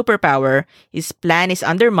his superpower, his plan is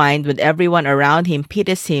undermined when everyone around him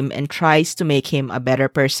pities him and tries to make him a better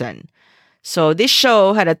person. So this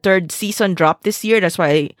show had a 3rd season drop this year. That's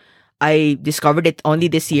why I discovered it only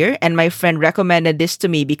this year. And my friend recommended this to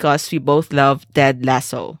me because we both love Ted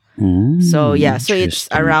Lasso. So yeah, so it's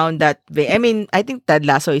around that way. I mean, I think Ted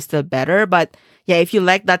Lasso is still better, but yeah, if you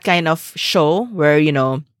like that kind of show where, you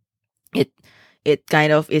know, it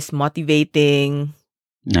kind of is motivating.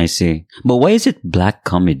 I see. But why is it black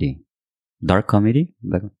comedy? Dark comedy?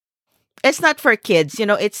 It's not for kids.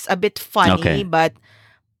 It's a bit funny, Okay. but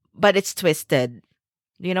it's twisted.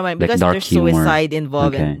 Like Because dark there's humor. suicide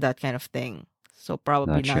involved Okay. in that kind of thing. So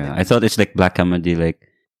probably Gotcha. not. I thought it's like black comedy, like,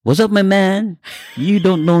 what's up, my man? You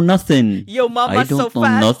don't know nothing. Yo, I mama's so don't know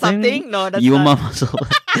fast. nothing. Something? No, that's Your not. mama so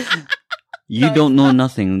you No, don't it's know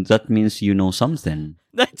nothing. That means you know something.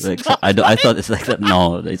 That's Like not. I thought it's like that.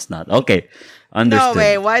 No, it's not. Okay. No Understood.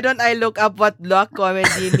 way. Why don't I look up what black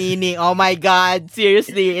comedy meaning? Oh my God.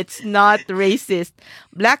 Seriously, it's not racist.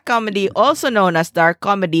 Black comedy, also known as dark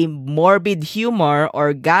comedy, morbid humor,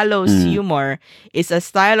 or gallows humor, is a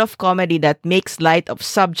style of comedy that makes light of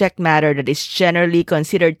subject matter that is generally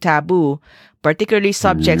considered taboo, particularly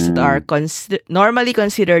subjects that are normally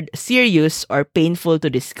considered serious or painful to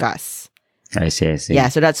discuss. I see. Yeah,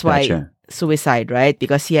 so that's why Gotcha. suicide, right?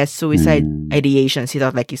 Because he has suicide ideations. He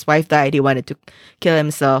thought like his wife died, he wanted to kill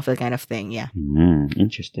himself, that kind of thing. Yeah.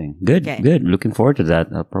 Interesting. Good. Okay. Good. Looking forward to that.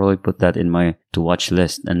 I'll probably put that in my to watch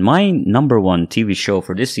list. And my number one TV show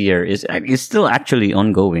for this year is still actually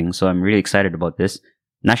ongoing. So I'm really excited about this.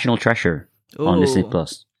 National Treasure on Disney Ooh.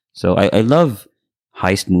 Plus. So I love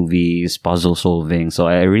heist movies, puzzle solving. So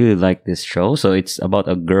I really like this show. So it's about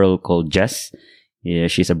a girl called Jess. Yeah,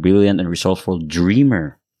 she's a brilliant and resourceful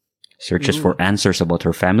dreamer. Searches for answers about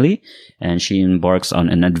her family, and she embarks on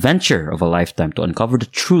an adventure of a lifetime to uncover the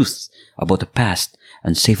truth about the past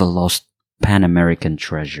and save a lost Pan-American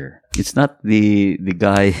treasure. It's not the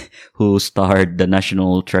guy who starred the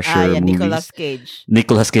National Treasure movies. Nicolas Cage.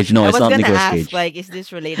 Nicolas Cage. No, I it's was not gonna Nicolas ask, Cage. like, is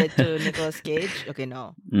this related to Nicolas Cage? Okay,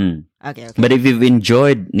 no. Okay. But if you've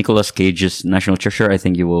enjoyed Nicolas Cage's National Treasure, I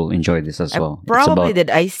think you will enjoy this as well. Probably did.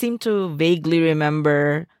 I seem to vaguely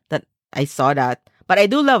remember that I saw that. But I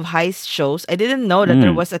do love heist shows. I didn't know that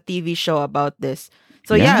there was a TV show about this.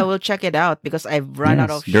 So yeah, I will check it out because I've run out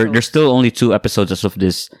of shows. There's still only 2 episodes as of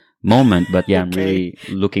this moment, but yeah, I'm really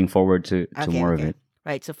looking forward to more of it.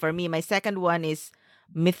 Right. So for me, my second one is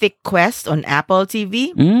Mythic Quest on Apple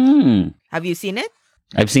TV. Have you seen it?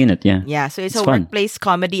 I've seen it, yeah. Yeah, so it's a fun. workplace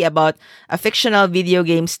comedy about a fictional video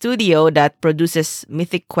game studio that produces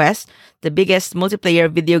Mythic Quest, the biggest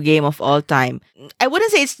multiplayer video game of all time. I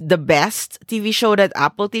wouldn't say it's the best TV show that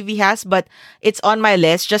Apple TV has, but it's on my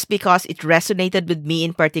list just because it resonated with me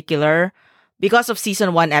in particular because of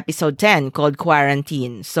season 1, episode 10 called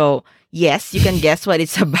Quarantine. So yes, you can guess what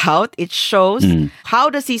it's about. It shows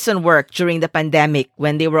how the season worked during the pandemic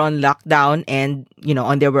when they were on lockdown and,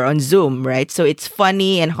 they were on Zoom, right? So it's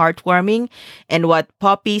funny and heartwarming. And what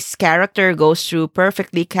Poppy's character goes through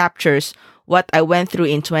perfectly captures what I went through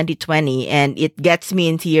in 2020, and it gets me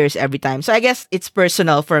in tears every time. So I guess it's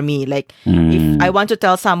personal for me. Like, if I want to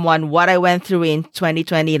tell someone what I went through in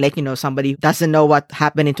 2020, like, somebody doesn't know what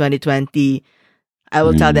happened in 2020, I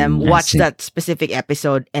will tell them, watch that specific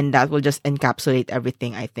episode, and that will just encapsulate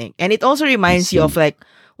everything, I think. And it also reminds you of, like,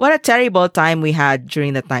 what a terrible time we had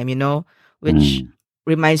during that time, which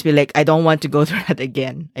reminds me, like, I don't want to go through that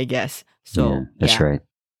again, I guess. So, that's right.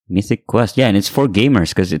 Mythic Quest. Yeah, and it's for gamers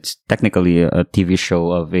because it's technically a TV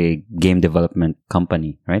show of a game development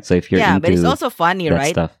company, right? So if you're into but it's also funny, that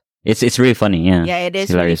right? stuff. It's really funny, yeah. Yeah, it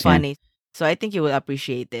is really funny. So I think you will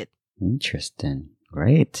appreciate it. Interesting.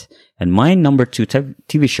 Great. And my number 2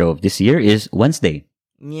 TV show of this year is Wednesday.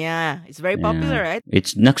 Yeah, it's very popular, right?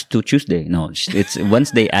 It's next to Tuesday. No, it's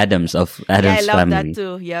Wednesday Addams of Addams I love Family. that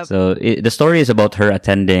too. Yep. So the story is about her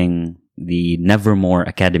attending the Nevermore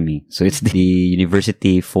Academy. So it's the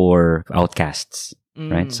university for outcasts,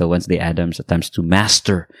 right? So Wednesday Addams attempts to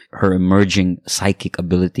master her emerging psychic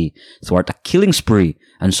ability, thwart a killing spree,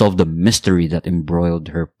 and solve the mystery that embroiled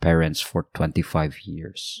her parents for 25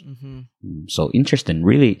 years. So interesting.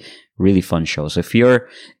 Really, really fun show. So if you're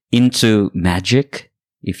into magic,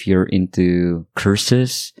 if you're into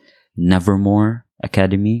curses, Nevermore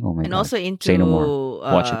Academy, oh my God. And also into Say no more.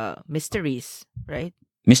 Watch it. mysteries, right?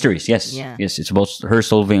 Mysteries, yes. Yeah. Yes, it's about her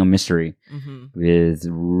solving a mystery Mm-hmm. with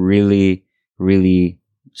really, really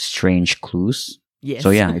strange clues. Yes.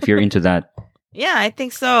 So yeah, if you're into that. Yeah, I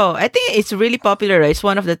think so. I think it's really popular. Right? It's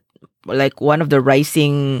one of the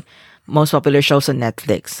rising most popular shows on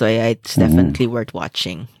Netflix. So yeah, it's definitely worth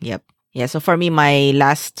watching. Yep. Yeah, so for me, my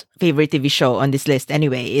last favorite TV show on this list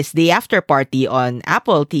anyway is The After Party on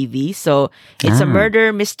Apple TV. So it's a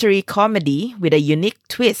murder mystery comedy with a unique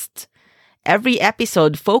twist. Every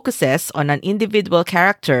episode focuses on an individual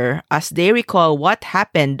character as they recall what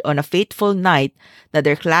happened on a fateful night that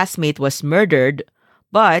their classmate was murdered,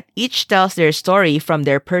 but each tells their story from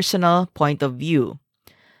their personal point of view.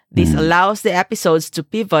 This allows the episodes to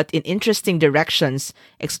pivot in interesting directions,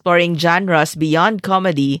 exploring genres beyond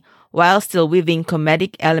comedy while still weaving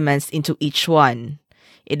comedic elements into each one.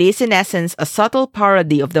 It is, in essence, a subtle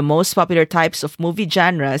parody of the most popular types of movie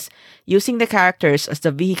genres, using the characters as the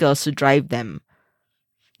vehicles to drive them.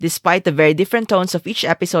 Despite the very different tones of each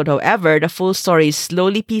episode, however, the full story is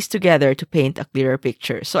slowly pieced together to paint a clearer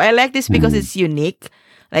picture. So I like this because it's unique.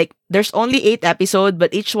 Like, there's only 8 episodes,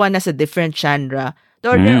 but each one has a different genre.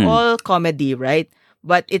 Though they're all comedy, right?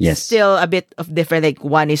 But it's still a bit of different. Like,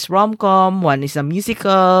 one is rom-com, one is a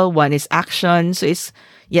musical, one is action. So it's,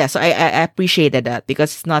 so I appreciated that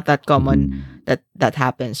because it's not that common that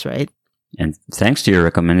happens, right? And thanks to your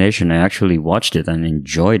recommendation, I actually watched it and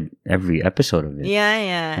enjoyed every episode of it.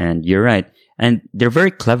 Yeah. And you're right. And they're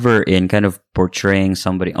very clever in kind of portraying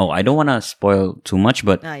somebody. Oh, I don't want to spoil too much,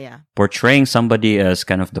 but portraying somebody as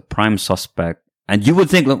kind of the prime suspect. And you would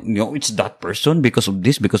think, it's that person because of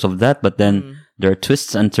this, because of that. But then there are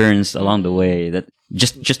twists and turns along the way that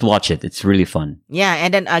just watch it. It's really fun. Yeah.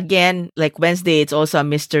 And then again, like Wednesday, it's also a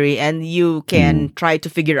mystery and you can try to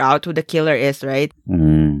figure out who the killer is, right?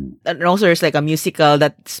 And also there's like a musical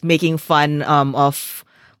that's making fun of,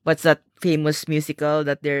 what's that famous musical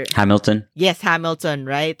that they're... Hamilton? Yes, Hamilton,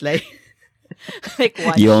 right? Like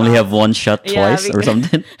one you only have one shot twice or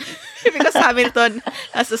something? Because Hamilton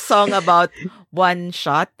has a song about one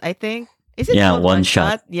shot, I think. Is it called one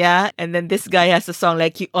shot? Yeah. And then this guy has a song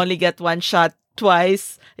like, you only get one shot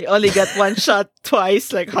twice. You only get one shot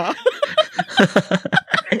twice. Like, huh?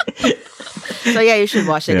 So yeah, you should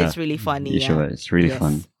watch it. It's really funny. It's really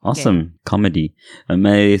fun. Awesome comedy.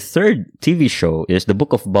 My third TV show is The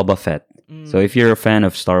Book of Boba Fett. So if you're a fan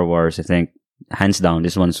of Star Wars, I think hands down,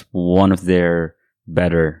 this one's one of their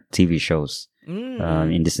better TV shows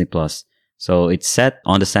in Disney Plus. So it's set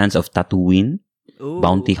on the sands of Tatooine.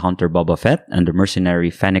 Bounty hunter Boba Fett and the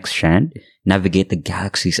mercenary Fennec Shand navigate the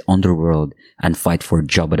galaxy's underworld and fight for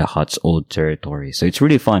Jabba the Hutt's old territory. So it's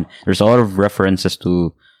really fun. There's a lot of references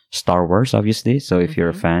to Star Wars, obviously. So if you're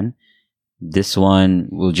a fan, this one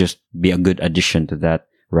will just be a good addition to that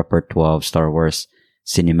repertoire of Star Wars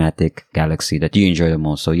cinematic galaxy that you enjoy the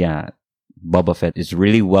most. So yeah, Boba Fett is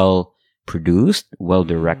really well produced, well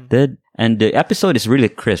directed, and the episode is really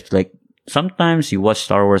crisp. Like, sometimes you watch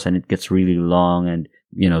Star Wars and it gets really long and,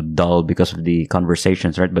 dull because of the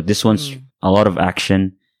conversations, right? But this one's a lot of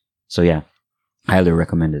action. So yeah, highly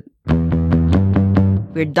recommend it.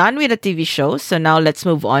 We're done with the TV shows, so now let's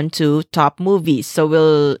move on to top movies. So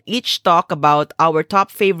we'll each talk about our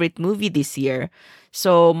top favorite movie this year.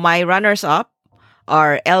 So my runners-up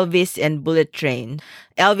are Elvis and Bullet Train.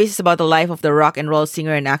 Elvis is about the life of the rock and roll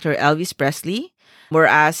singer and actor Elvis Presley,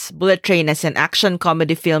 whereas Bullet Train is an action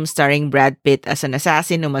comedy film starring Brad Pitt as an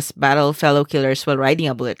assassin who must battle fellow killers while riding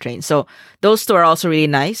a bullet train. So those two are also really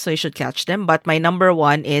nice, so you should catch them. But my number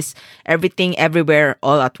one is Everything Everywhere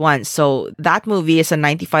All at Once. So that movie is a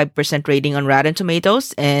 95% rating on Rotten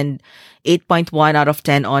Tomatoes and 8.1 out of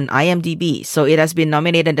 10 on IMDb. So it has been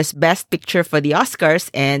nominated as Best Picture for the Oscars,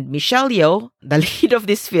 and Michelle Yeoh, the lead of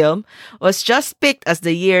this film, was just picked as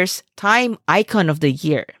the year's Time Icon of the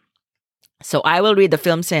Year. So I will read the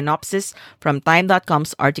film synopsis from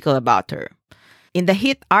Time.com's article about her. In the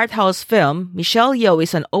hit art house film, Michelle Yeoh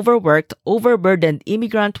is an overworked, overburdened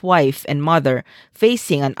immigrant wife and mother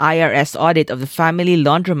facing an IRS audit of the family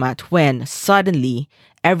laundromat when, suddenly,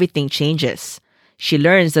 everything changes. She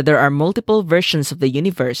learns that there are multiple versions of the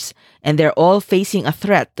universe, and they're all facing a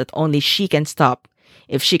threat that only she can stop.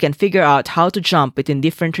 If she can figure out how to jump between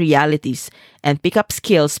different realities and pick up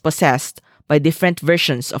skills possessed by different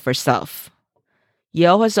versions of herself.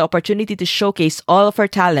 Yeoh has the opportunity to showcase all of her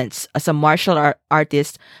talents as a martial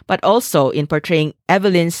artist, but also in portraying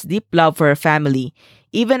Evelyn's deep love for her family,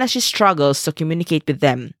 even as she struggles to communicate with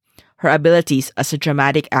them, her abilities as a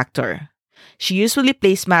dramatic actor. She usually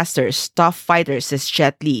plays masters, tough fighters, says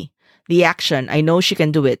Jet Li. The action, I know she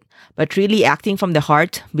can do it, but really acting from the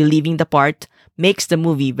heart, believing the part, makes the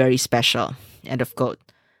movie very special. End of quote.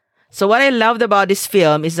 So what I loved about this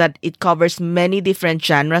film is that it covers many different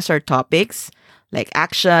genres or topics, like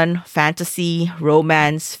action, fantasy,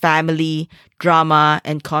 romance, family, drama,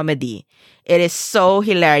 and comedy. It is so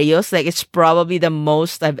hilarious. Like, it's probably the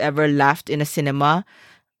most I've ever laughed in a cinema.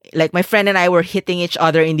 Like, my friend and I were hitting each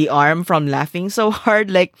other in the arm from laughing so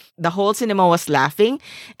hard. Like, the whole cinema was laughing.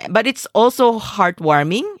 But it's also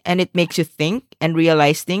heartwarming, and it makes you think and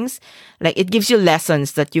realize things. Like, it gives you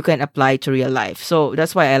lessons that you can apply to real life. So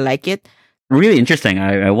that's why I like it. Really interesting.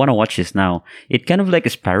 I want to watch this now. It kind of like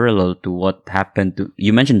is parallel to what happened to...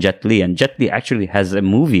 You mentioned Jet Li, and Jet Li actually has a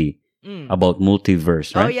movie about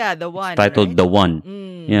multiverse, right? Oh, yeah, The One. It's titled right? The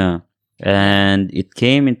One. Yeah. And it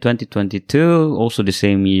came in 2022. Also the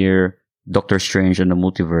same year, Doctor Strange and the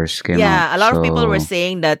Multiverse came out. Yeah, a lot of people were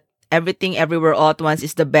saying that Everything Everywhere All at Once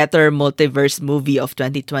is the better multiverse movie of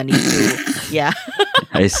 2022. Yeah.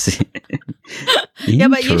 I see. Yeah,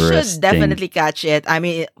 but you should Interesting. definitely catch it. I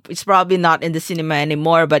mean, it's probably not in the cinema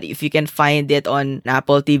anymore, but if you can find it on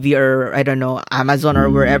Apple TV or, I don't know, Amazon or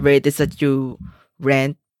wherever it is that you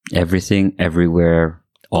rent. Everything, Everywhere,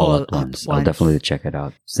 All at Once. I'll definitely check it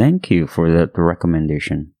out. Thank you for that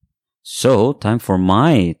recommendation. So, time for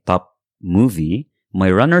my top movie.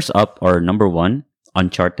 My runners-up are number 1,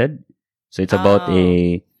 Uncharted. So, it's about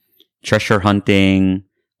a treasure hunting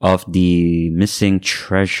of the missing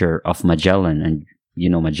treasure of Magellan. And you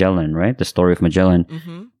know Magellan, right? The story of Magellan.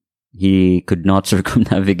 Mm-hmm. He could not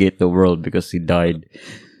circumnavigate the world because he died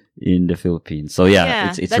in the Philippines. So it's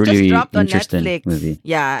that really just dropped on interesting Netflix. movie.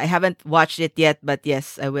 Yeah, I haven't watched it yet, but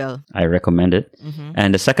yes, I will. I recommend it. Mm-hmm.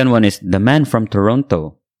 And the second one is The Man from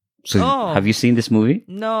Toronto. So have you seen this movie?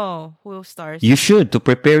 No. Who stars? You should, to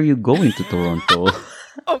prepare you going to Toronto.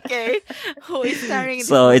 Okay. Who is starring in this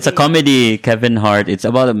So it's a movie? comedy, Kevin Hart. It's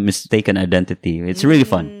about a mistaken identity. It's really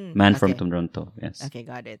fun. Man from Okay. Toronto. Yes. Okay,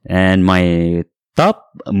 got it. And my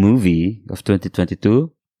top movie of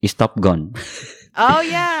 2022 is Top Gun. Oh,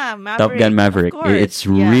 yeah. Maverick. Top Gun Maverick. Of course. It's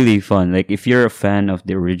Yeah. really fun. Like, if you're a fan of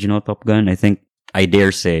the original Top Gun, I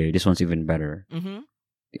dare say this one's even better. Mm-hmm.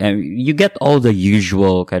 And you get all the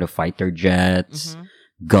usual kind of fighter jets,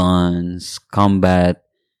 guns, combat,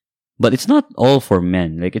 but it's not all for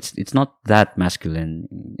men. Like, it's not that masculine.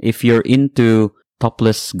 If you're into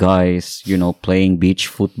topless guys, playing beach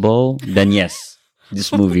football, then yes,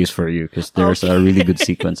 this movie is for you, because there's a really good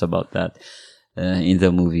sequence about that in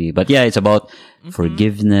the movie. But yeah, it's about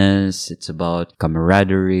forgiveness. It's about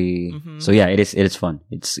camaraderie. So yeah, it is fun.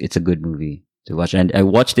 It's a good movie to watch. And I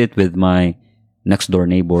watched it with my next door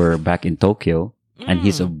neighbor back in Tokyo, and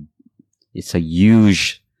he's a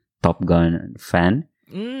huge Top Gun fan.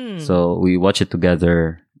 So we watched it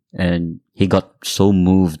together, and he got so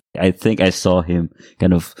moved. I think I saw him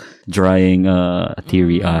kind of drying a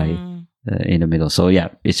teary eye in the middle. So yeah,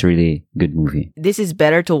 it's really good movie. This is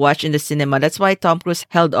better to watch in the cinema. That's why Tom Cruise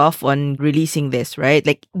held off on releasing this, right?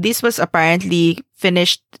 Like, this was apparently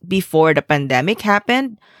finished before the pandemic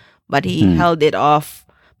happened, but he held it off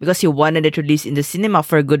because he wanted it released in the cinema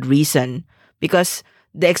for a good reason. Because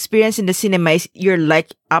the experience in the cinema is you're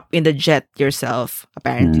like up in the jet yourself,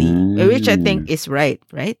 apparently. Which I think is right?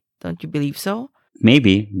 Don't you believe so?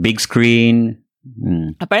 Maybe. Big screen.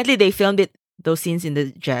 Apparently they filmed it. Those scenes in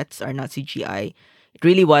the jets are not CGI. It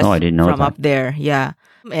really was I didn't know from that. up there. Yeah.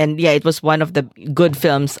 And yeah, it was one of the good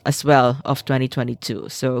films as well of 2022.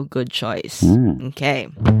 So good choice. Okay.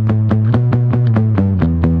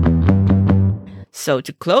 So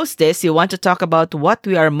to close this, you want to talk about what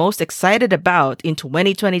we are most excited about in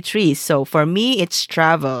 2023. So for me, it's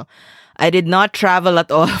travel. I did not travel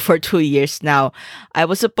at all for 2 years now. I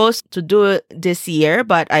was supposed to do it this year,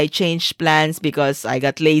 but I changed plans because I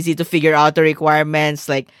got lazy to figure out the requirements.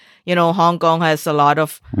 Like, Hong Kong has a lot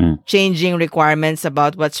of changing requirements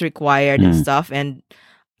about what's required and stuff. And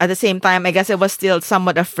at the same time, I guess I was still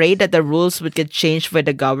somewhat afraid that the rules would get changed by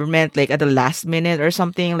the government, like at the last minute or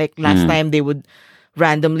something. Like last time they would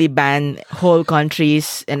randomly ban whole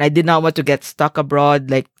countries, and I did not want to get stuck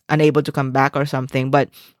abroad, like unable to come back or something. But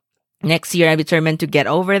next year, I'm determined to get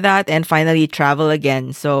over that and finally travel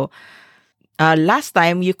again. So last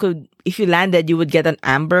time, if you landed, you would get an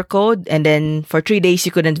Amber code, and then for 3 days,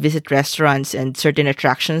 you couldn't visit restaurants and certain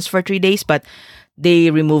attractions for 3 days, but they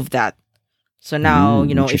removed that. So now,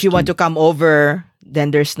 if you want to come over,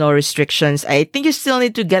 then there's no restrictions. I think you still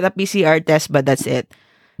need to get a PCR test, but that's it.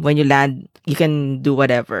 When you land, you can do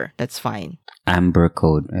whatever. That's fine. Amber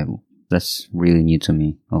code. That's really new to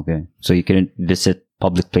me. Okay. So you couldn't visit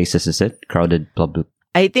public places, is it? Crowded public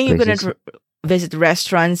I think you places? couldn't visit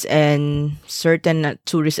restaurants and certain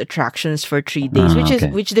tourist attractions for 3 days,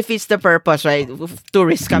 which defeats the purpose, right? Of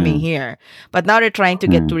tourists coming here. But now they're trying to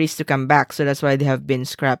get tourists to come back. So that's why they have been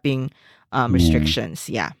scrapping restrictions.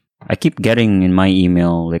 Yeah. I keep getting in my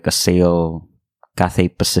email like a sale, Cathay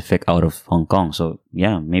Pacific out of Hong Kong. So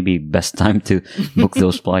yeah, maybe best time to book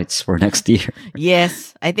those flights for next year.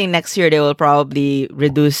 Yes. I think next year they will probably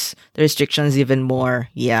reduce the restrictions even more.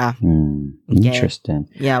 Yeah. Interesting.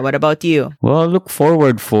 Yeah. What about you? Well, I look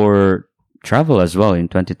forward for travel as well in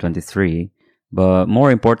 2023. But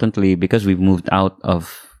more importantly, because we've moved out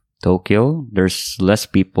of Tokyo, there's less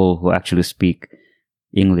people who actually speak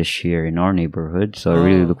English here in our neighborhood. So I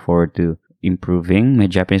really look forward to improving my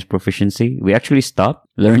Japanese proficiency. We actually stopped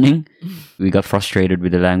learning. We got frustrated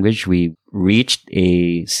with the language. We reached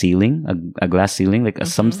a ceiling, a glass ceiling, like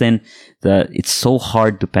something that it's so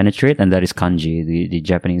hard to penetrate, and that is kanji, the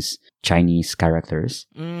Japanese Chinese characters.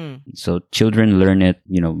 So children learn it,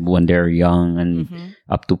 when they're young, and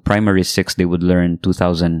up to primary 6, they would learn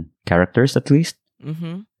 2,000 characters at least.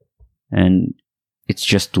 And it's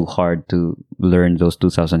just too hard to learn those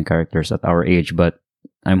 2,000 characters at our age, but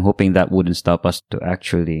I'm hoping that wouldn't stop us to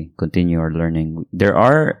actually continue our learning. There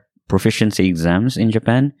are proficiency exams in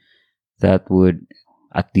Japan that would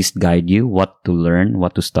at least guide you what to learn,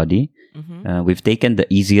 what to study. We've taken the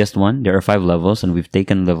easiest one. There are 5 levels, and we've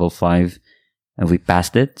taken level 5 and we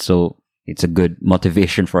passed it. So it's a good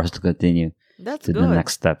motivation for us to continue to the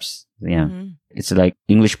next steps. Yeah. It's like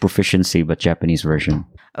English proficiency, but Japanese version.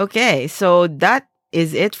 Okay. So that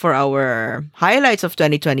is it for our highlights of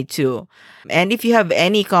 2022. And if you have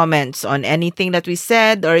any comments on anything that we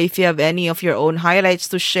said, or if you have any of your own highlights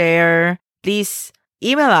to share, please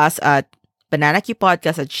email us at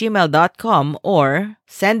bananaquepodcast@gmail.com or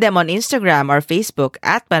send them on Instagram or Facebook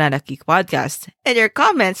at bananaquepodcast. And your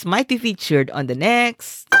comments might be featured on the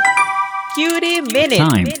next Cutie Minute.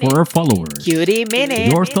 Time for our followers. Cutie Minute.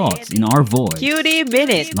 Your thoughts in our voice. Cutie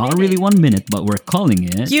Minute. Not really 1 minute, but we're calling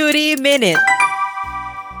it Cutie Minute.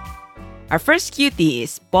 Our first cutie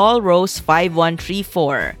is Paul Rose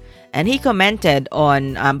 5134, and he commented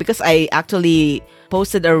on because I actually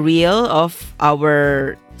posted a reel of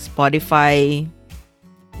our Spotify,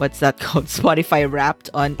 what's that called? Spotify Wrapped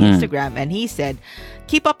on Instagram, and he said,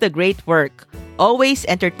 "Keep up the great work, always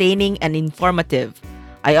entertaining and informative.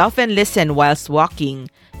 I often listen whilst walking.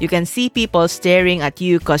 You can see people staring at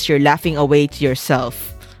you because you're laughing away to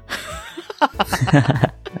yourself."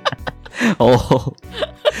 Oh,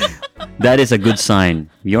 that is a good sign.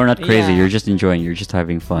 You're not crazy. You're just enjoying. You're just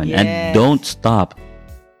having fun. Yes. And don't stop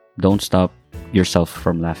yourself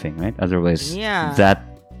from laughing, right? Otherwise, that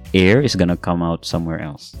air is going to come out somewhere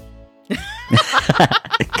else.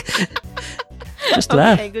 Just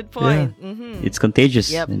laugh. Okay, good point. Yeah. It's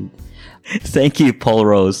contagious. Yep. Thank you, Paul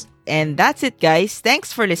Rose. And that's it, guys.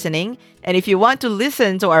 Thanks for listening. And if you want to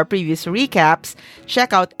listen to our previous recaps,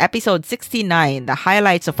 check out episode 69, the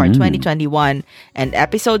highlights of our 2021, and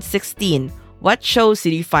episode 16, what shows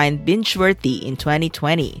did you find binge-worthy in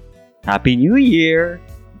 2020? Happy New Year!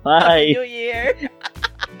 Bye! Happy New Year!